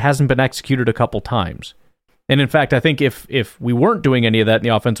fact that it hasn't been executed a couple times. And in fact, I think if we weren't doing any of that and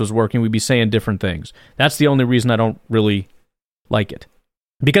the offense was working, we'd be saying different things. That's the only reason I don't really like it.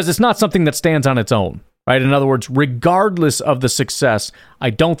 Because it's not something that stands on its own. Right? In other words, regardless of the success, I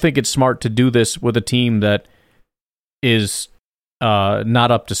don't think it's smart to do this with a team that is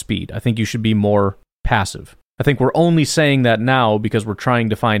not up to speed. I think you should be more passive. I think we're only saying that now because we're trying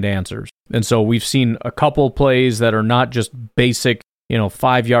to find answers. And so we've seen a couple plays that are not just basic,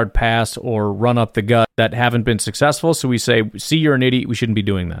 5-yard pass or run up the gut that haven't been successful. So we say, see, you're an idiot. We shouldn't be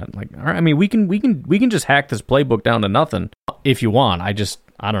doing that. Like, all right, I mean, we can just hack this playbook down to nothing if you want. I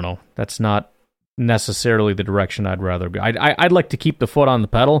don't know. That's not necessarily the direction I'd rather go. I'd like to keep the foot on the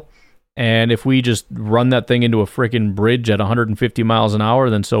pedal, and if we just run that thing into a freaking bridge at 150 miles an hour,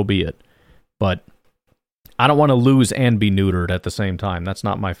 then so be it. But I don't want to lose and be neutered at the same time. That's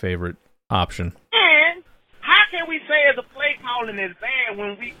not my favorite option. And how can we say the play calling is bad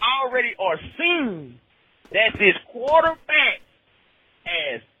when we already are seeing that this quarterback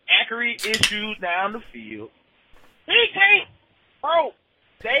has accurate issues down the field? He can't, bro.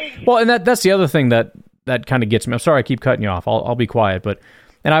 Well, and that's the other thing that kind of gets me. I'm sorry I keep cutting you off. I'll be quiet,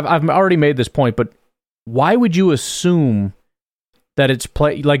 and I've already made this point, but why would you assume that it's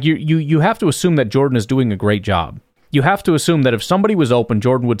play? Like you have to assume that Jordan is doing a great job. You have to assume that if somebody was open,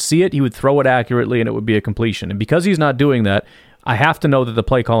 Jordan would see it, he would throw it accurately, and it would be a completion. And because he's not doing that, I have to know that the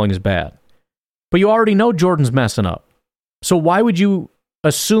play calling is bad. But you already know Jordan's messing up. So why would you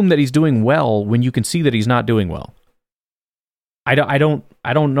assume that he's doing well when you can see that he's not doing well? I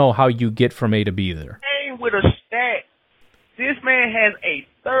don't know how you get from A to B there. Hey, with a stat, this man has a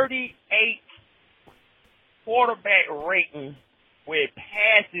 38 quarterback rating where it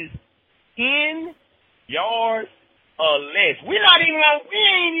passes 10 yards or less. We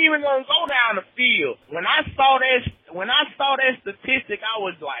ain't even gonna go down the field. When I saw that statistic, I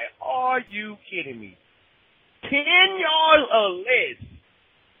was like, "Are you kidding me? 10 yards or less."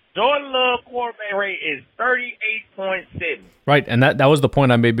 Jordan Love quarterback rate is 38.7. Right, and that was the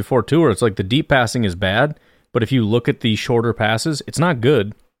point I made before too, where it's like the deep passing is bad, but if you look at the shorter passes, it's not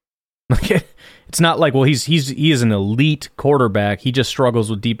good. Like, it's not like, well, he is an elite quarterback. He just struggles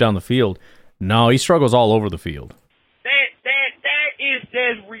with deep down the field. No, he struggles all over the field. That is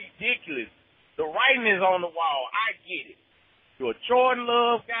just ridiculous. The writing is on the wall. I get it. You're a Jordan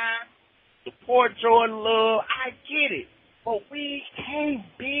Love guy. Support Jordan Love. I get it. But we can't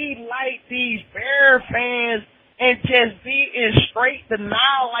be like these Bear fans and just be in straight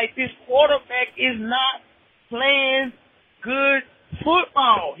denial like this quarterback is not playing good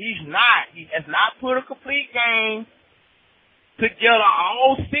football. He's not. He has not put a complete game together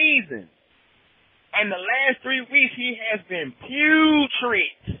all season. And the last 3 weeks, he has been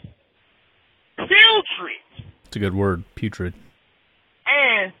putrid. Putrid. It's a good word, putrid.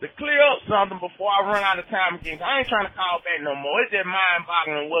 And to clear up something before I run out of time again, I ain't trying to call back no more. It's just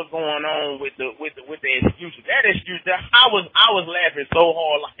mind-boggling what's going on with the excuses. That excuse, I was laughing so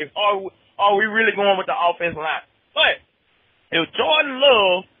hard. Like, are we really going with the offensive line? But if Jordan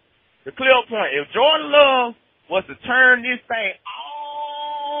Love, to clear up point, if Jordan Love was to turn this thing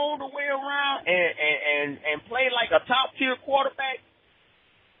all the way around and play like a top-tier quarterback,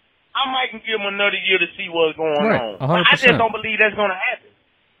 I might give him another year to see what's going on. 100%. But I just don't believe that's going to happen.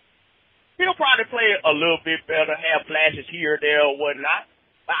 he'll probably play a little bit better, have flashes here or there or whatnot.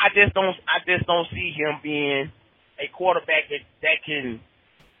 But I just don't see him being a quarterback that can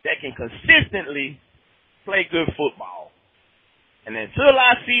consistently play good football. And until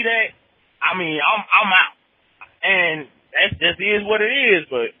I see that, I mean, I'm out. And that just is what it is.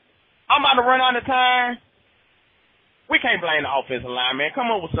 But I'm about to run out of time. We can't blame the offensive line, man.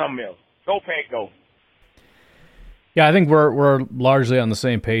 Come up with something else. Go, Pack, go. Yeah, I think we're largely on the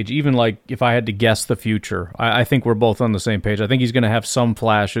same page. Even like if I had to guess the future, I think we're both on the same page. I think he's going to have some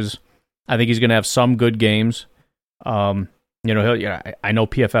flashes. I think he's going to have some good games. I know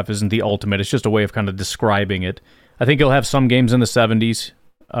PFF isn't the ultimate. It's just a way of kind of describing it. I think he'll have some games in the 70s,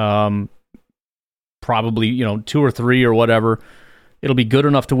 probably 2 or 3 or whatever. It'll be good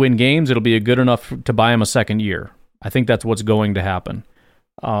enough to win games. It'll be good enough to buy him a second year. I think that's what's going to happen.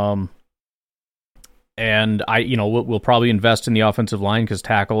 And we'll probably invest in the offensive line because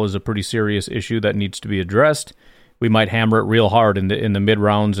tackle is a pretty serious issue that needs to be addressed. We might hammer it real hard in the mid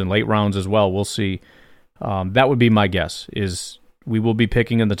rounds and late rounds as well. We'll see. That would be my guess. Is we will be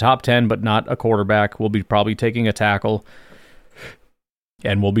picking in the top 10, but not a quarterback. We'll be probably taking a tackle,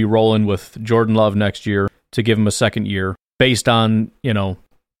 and we'll be rolling with Jordan Love next year to give him a second year based on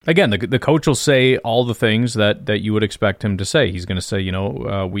Again, the coach will say all the things that you would expect him to say. He's going to say,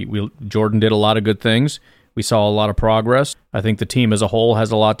 Jordan did a lot of good things. We saw a lot of progress. I think the team as a whole has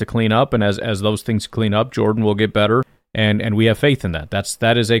a lot to clean up, and as those things clean up, Jordan will get better, and we have faith in that.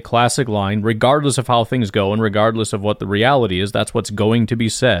 That is a classic line, regardless of how things go and regardless of what the reality is. That's what's going to be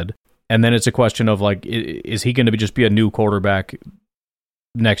said. And then it's a question of is he going to just be a new quarterback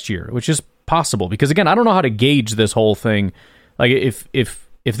next year, which is possible because again, I don't know how to gauge this whole thing. Like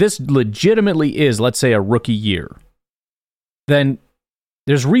if this legitimately is, let's say, a rookie year, then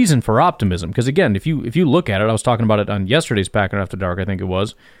there's reason for optimism. Because again, if you look at it, I was talking about it on yesterday's Packernet After Dark, I think it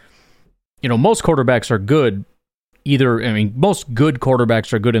was. Most quarterbacks are good. Most good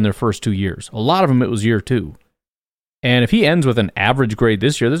quarterbacks are good in their first 2 years. A lot of them, it was year 2. And if he ends with an average grade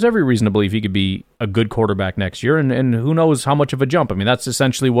this year, there's every reason to believe he could be a good quarterback next year. And who knows how much of a jump. I mean, that's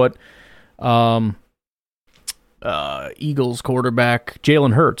essentially what Eagles quarterback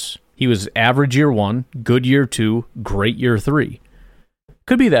Jalen Hurts. He was average year 1, good year 2, great year 3.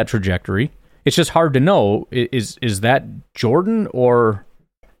 Could be that trajectory. It's just hard to know. Is that Jordan or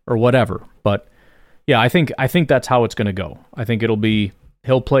whatever? But yeah, I think that's how it's going to go. I think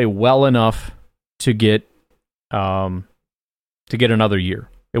he'll play well enough to get another year.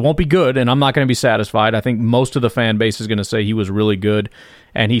 It won't be good, and I'm not going to be satisfied. I think most of the fan base is going to say he was really good,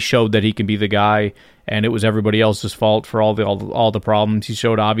 and he showed that he can be the guy, and it was everybody else's fault for all the problems. He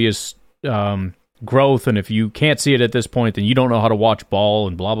showed obvious growth, and if you can't see it at this point, then you don't know how to watch ball,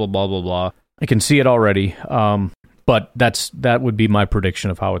 and blah, blah, blah, blah, blah. I can see it already, but that would be my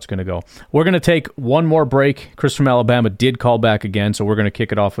prediction of how it's going to go. We're going to take one more break. Chris from Alabama did call back again, so we're going to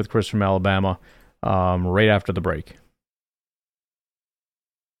kick it off with Chris from Alabama right after the break.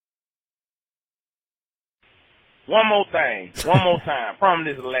 One more time. From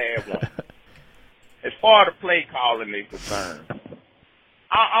this last one. As far as the play calling is concerned,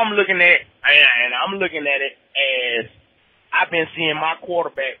 I'm looking at it as I've been seeing my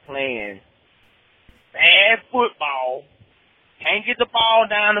quarterback playing bad football, can't get the ball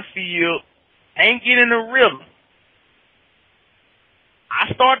down the field, ain't getting the rhythm.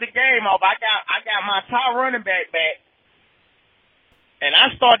 I start the game off. I got my top running back, and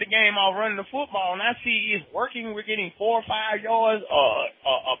I start the game off running the football, and I see it's working. We're getting 4 or 5 yards a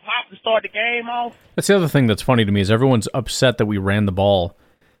pop to start the game off. That's the other thing that's funny to me is everyone's upset that we ran the ball,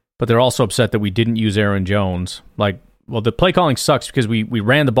 but they're also upset that we didn't use Aaron Jones. The play calling sucks because we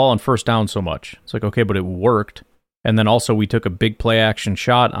ran the ball on first down so much. It's like, okay, but it worked. And then also we took a big play action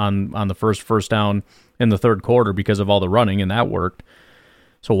shot on the first down in the third quarter because of all the running, and that worked.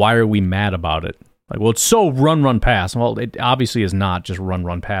 So why are we mad about it? It's so run, pass. Well, it obviously is not just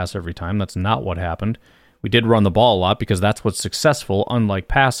run, pass every time. That's not what happened. We did run the ball a lot because that's what's successful, unlike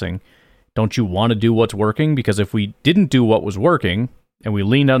passing. Don't you want to do what's working? Because if we didn't do what was working and we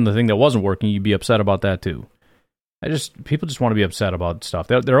leaned on the thing that wasn't working, you'd be upset about that too. People just want to be upset about stuff.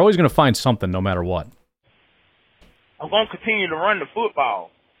 They're always going to find something no matter what. I'm going to continue to run the football.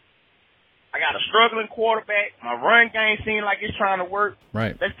 I got a struggling quarterback. My run game seems like it's trying to work.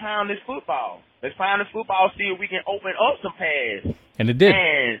 Right. Let's pound this football. See if we can open up some pads. And it did.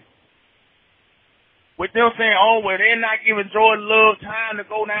 And with them saying, they're not giving Jordan Love time to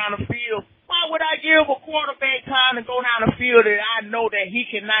go down the field, why would I give a quarterback time to go down the field that I know that he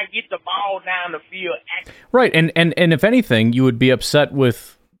cannot get the ball down the field? Right, and if anything, you would be upset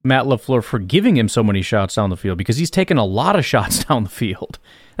with Matt LaFleur for giving him so many shots down the field, because he's taken a lot of shots down the field.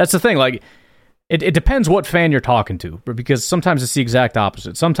 That's the thing. Like, it depends what fan you're talking to, because sometimes it's the exact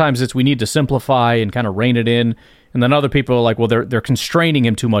opposite. Sometimes it's we need to simplify and kind of rein it in, and then other people are like, well, they're constraining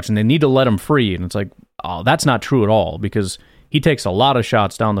him too much and they need to let him free. And it's like, oh, that's not true at all, because he takes a lot of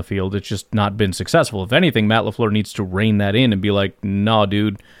shots down the field. It's just not been successful. If anything, Matt LaFleur needs to rein that in and be like, no,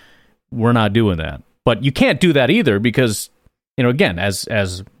 dude, we're not doing that. But you can't do that either, because, you know, again, as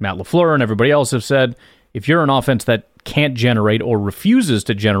Matt LaFleur and everybody else have said, if you're an offense that can't generate or refuses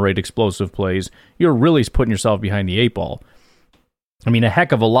to generate explosive plays, you're really putting yourself behind the eight ball. I mean, a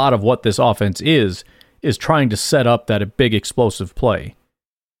heck of a lot of what this offense is trying to set up that big explosive play.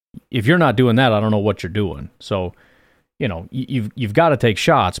 If you're not doing that, I don't know what you're doing. So, you know, you've got to take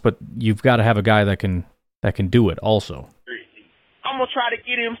shots, but you've got to have a guy that can do it also. I'm gonna try to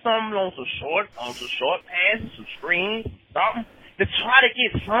get him something on some short passes, some screens, something to try to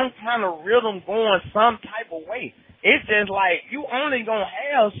get some kind of rhythm going some type of way. It's just like you only gonna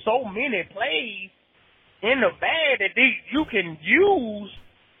have so many plays in the bag that you can use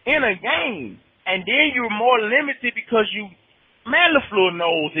in a game, and then you're more limited because Matt LaFleur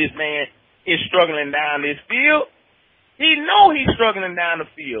knows this man is struggling down this field. He know he's struggling down the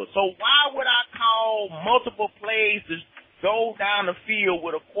field. So why would I call multiple plays to go down the field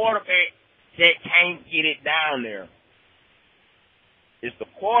with a quarterback that can't get it down there? It's the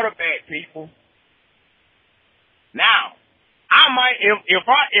quarterback, people. Now, I might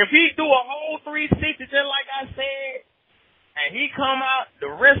if he do a whole 360 just like I said, and he come out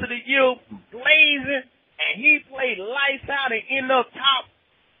the rest of the year blazing, and he played lights out and end up top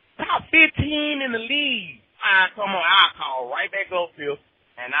 15 in the league, I'll call right back up here,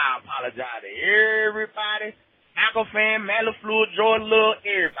 and I apologize to everybody. Packer fan, Matt LaFleur, Jordan Love,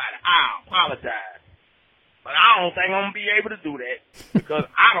 everybody. I apologize. But I don't think I'm going to be able to do that, because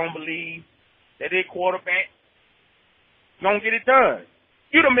I don't believe that their quarterback going to get it done.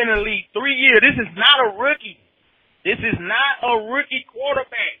 You've been in the league 3 years. This is not a rookie. This is not a rookie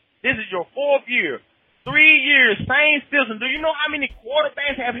quarterback. This is your 4th year. 3 years, same system. Do you know how many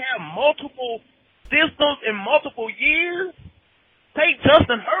quarterbacks have had multiple systems in multiple years? Take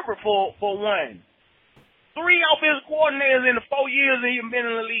Justin Herbert for one. 3 offensive coordinators in the 4 years that he's been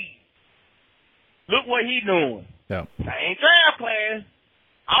in the league. Look what he's doing. Yeah. Same draft class.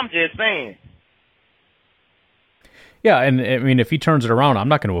 I'm just saying. Yeah, and I mean, if he turns it around, I'm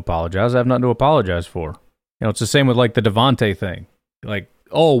not going to apologize. I have nothing to apologize for. You know, it's the same with like the Devontae thing. Like,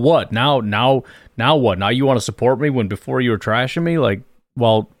 oh, what? Now what? Now you want to support me when before you were trashing me? Like,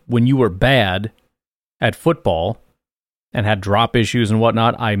 well, when you were bad at football and had drop issues and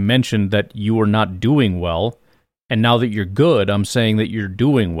whatnot, I mentioned that you were not doing well. And now that you're good, I'm saying that you're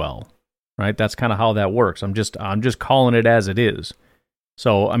doing well. Right? That's kind of how that works. I'm just calling it as it is.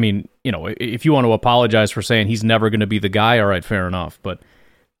 So, I mean, you know, if you want to apologize for saying he's never going to be the guy, all right, fair enough. But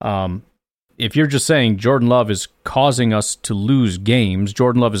if you're just saying Jordan Love is causing us to lose games,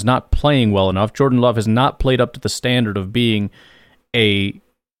 Jordan Love is not playing well enough, Jordan Love has not played up to the standard of being a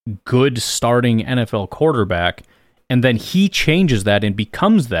good starting NFL quarterback, and then he changes that and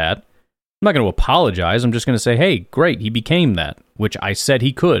becomes that, I'm not going to apologize. I'm just going to say, hey, great, he became that, which I said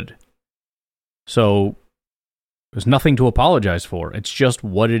he could. So there's nothing to apologize for. It's just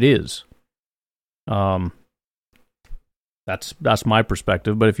what it is. That's my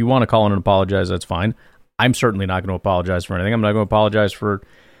perspective. But if you want to call in and apologize, that's fine. I'm certainly not going to apologize for anything. I'm not going to apologize for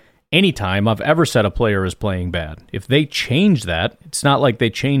any time I've ever said a player is playing bad. If they change that, it's not like they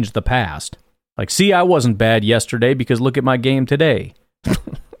changed the past. Like, see, I wasn't bad yesterday because look at my game today.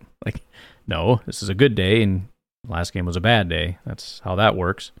 Like, no, this is a good day and last game was a bad day. That's how that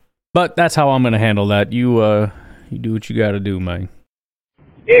works. But that's how I'm going to handle that. You do what you got to do, man.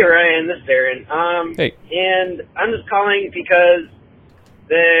 Hey, Ryan, this is Darren. Hey. And I'm just calling because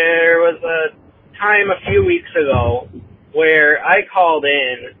there was a time a few weeks ago where I called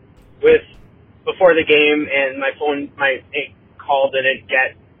in before the game and my call didn't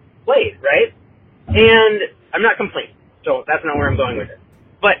get played, right? And I'm not complaining, so that's not where I'm going with it.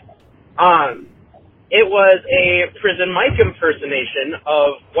 But it was a Prison Mike impersonation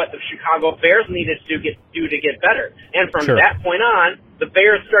of what the Chicago Bears needed to do to get better. And from that point on, the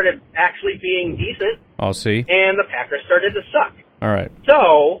Bears started actually being decent. I'll see. And the Packers started to suck. All right.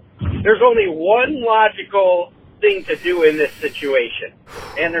 So there's only one logical thing to do in this situation.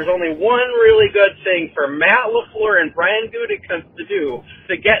 And there's only one really good thing for Matt LaFleur and Brian Gutekunst to do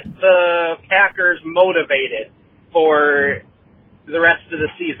to get the Packers motivated for the rest of the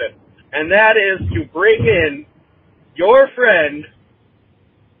season. And that is to bring in your friend,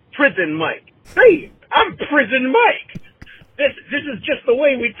 Prison Mike. Hey, I'm Prison Mike. This is just the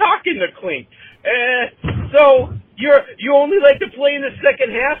way we talk in the clink. So you only like to play in the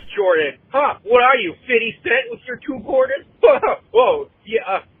second half, Jordan? Huh? What are you, 50 Cent with your 2 quarters? Whoa,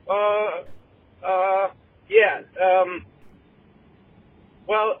 yeah, yeah.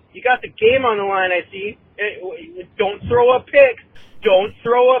 Well, you got the game on the line, I see. Don't throw a pick. Don't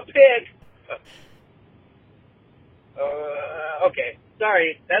throw a pick. Okay.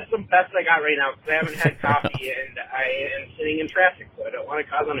 Sorry, that's the best I got right now because I haven't had coffee and I am sitting in traffic, so I don't want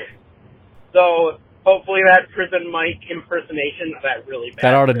to cause an issue. So hopefully that Prison Mike impersonation, that really bad.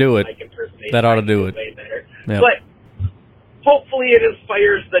 That ought to do it. That ought to do it. Way better. Yep. But hopefully it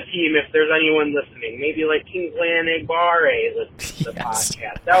inspires the team if there's anyone listening. Maybe like Kingsley and Egbare listen to the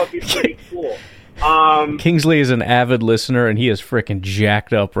podcast. That would be pretty cool. Kingsley is an avid listener, and he is freaking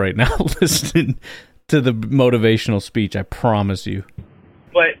jacked up right now listening to the motivational speech. I promise you.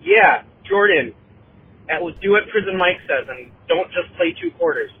 But yeah, Jordan, do what Prison Mike says, and don't just play 2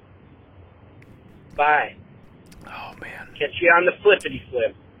 quarters. Bye. Oh man. Catch you on the flippity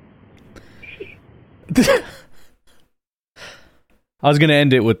flip. I was going to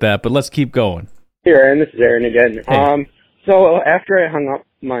end it with that, but let's keep going. Hey, Aaron, this is Aaron again. Hey. So after I hung up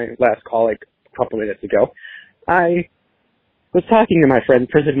my last call like a couple minutes ago, I was talking to my friend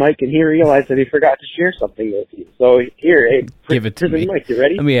Prison Mike, and he realized that he forgot to share something with you. So here, hey, give it to Prison me. Mike, you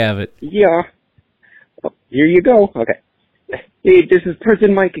ready? Let me have it. Yeah. Oh, here you go. Okay. Hey, this is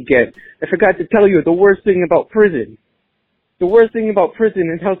Prison Mike again. I forgot to tell you the worst thing about prison. The worst thing about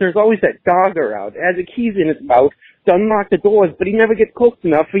prison is how there's always that dog around. It has the keys in his mouth to unlock the doors, but he never gets close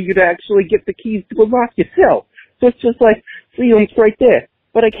enough for you to actually get the keys to unlock yourself. So it's just like, see, it's right there.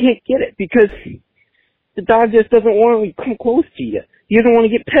 But I can't get it because the dog just doesn't want to come close to you. He doesn't want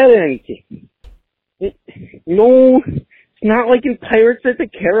to get pet or anything. No, it's not like in Pirates of the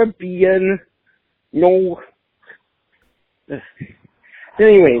Caribbean. No.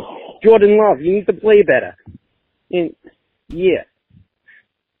 Anyways, Jordan Love, you need to play better. And, yeah.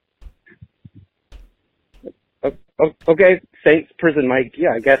 Okay, thanks, Prison Mike.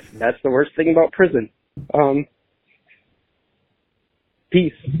 Yeah, I guess that's the worst thing about prison.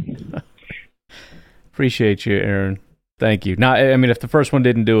 Peace. Appreciate you, Aaron. Thank you. Now, I mean, if the first one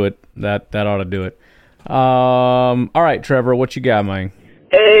didn't do it, that ought to do it. All right, Trevor, what you got, man?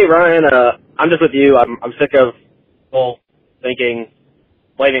 Hey, Ryan. I'm just with you. I'm sick of people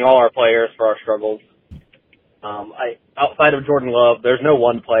blaming all our players for our struggles. Outside of Jordan Love, there's no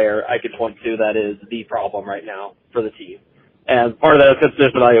one player I could point to that is the problem right now for the team. And part of that is because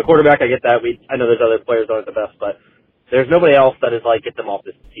there's a quarterback. I get that. I know there's other players that aren't the best, but there's nobody else that is like, get them off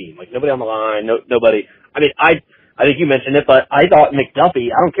this team. Like, nobody on the line, nobody. I mean, I think you mentioned it, but I thought McDuffie,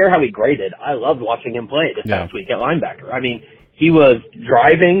 I don't care how he graded. I loved watching him play this past week at linebacker. I mean, he was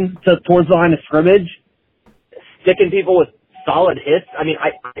driving towards the line of scrimmage, sticking people with solid hits. I mean,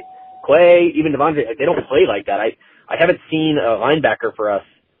 Clay, even Devondre, they don't play like that. I haven't seen a linebacker for us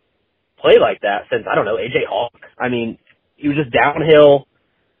play like that since, I don't know, A.J. Hawk. I mean, he was just downhill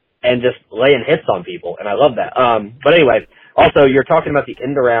and just laying hits on people, and I love that. But anyway, also, you're talking about the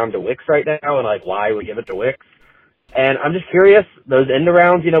end-around to Wicks right now and, like, why we give it to Wicks. And I'm just curious, those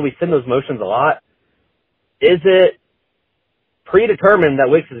end-arounds, we send those motions a lot. Is it predetermined that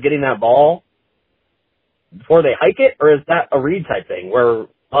Wicks is getting that ball before they hike it, or is that a read type thing where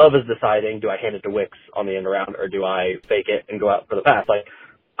Love is deciding, do I hand it to Wicks on the end around, or do I fake it and go out for the pass? Like,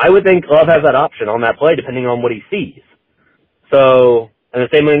 I would think Love has that option on that play depending on what he sees. So, and the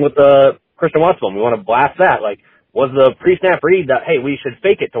same thing with the Christian Watson one. We want to blast that. Like, was the pre-snap read that, hey, we should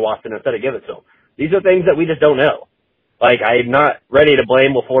fake it to Watson instead of give it to him? These are things that we just don't know. Like, I'm not ready to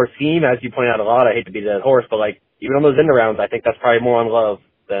blame LaFleur's scheme, as you point out a lot. I hate to be the dead horse, but, like, even on those end arounds, I think that's probably more on Love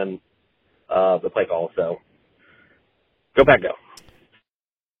than the play call. So, go back, go.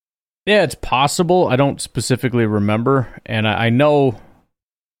 Yeah, it's possible. I don't specifically remember, and I know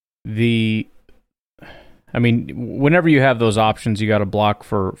whenever you have those options, you got to block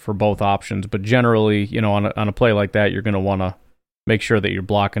for both options. But generally, on a play like that, you're going to want to make sure that you're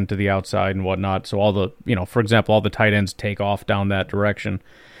blocking to the outside and whatnot. So all the, for example, all the tight ends take off down that direction.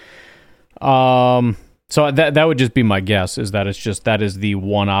 So that would just be my guess, is that that is the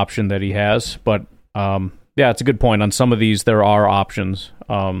one option that he has. But yeah, it's a good point. On some of these, there are options.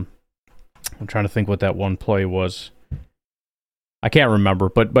 I'm trying to think what that one play was. I can't remember,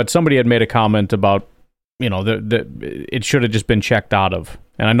 but somebody had made a comment about, it should have just been checked out of.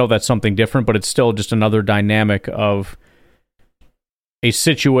 And I know that's something different, but it's still just another dynamic of a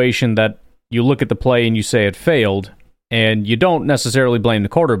situation that you look at the play and you say it failed, and you don't necessarily blame the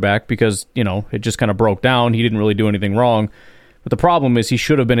quarterback because, it just kind of broke down. He didn't really do anything wrong. But the problem is he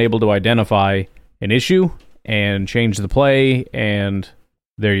should have been able to identify an issue and change the play, and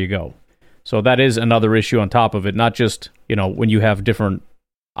there you go. So that is another issue on top of it, not just, when you have different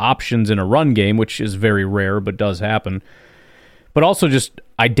options in a run game, which is very rare but does happen, but also just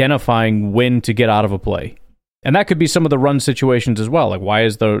identifying when to get out of a play. And that could be some of the run situations as well. Like, why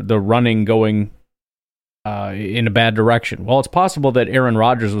is the running going in a bad direction? Well, it's possible that Aaron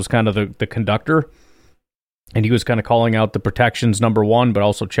Rodgers was kind of the conductor, and he was kind of calling out the protections, number one, but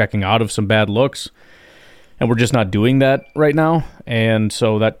also checking out of some bad looks. And we're just not doing that right now. And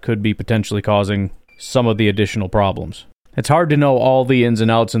so that could be potentially causing some of the additional problems. It's hard to know all the ins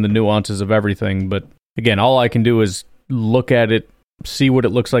and outs and the nuances of everything. But again, all I can do is look at it, see what it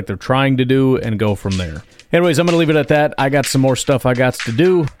looks like they're trying to do, and go from there. Anyways, I'm going to leave it at that. I got some more stuff I got to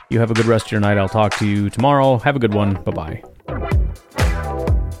do. You have a good rest of your night. I'll talk to you tomorrow. Have a good one. Bye-bye.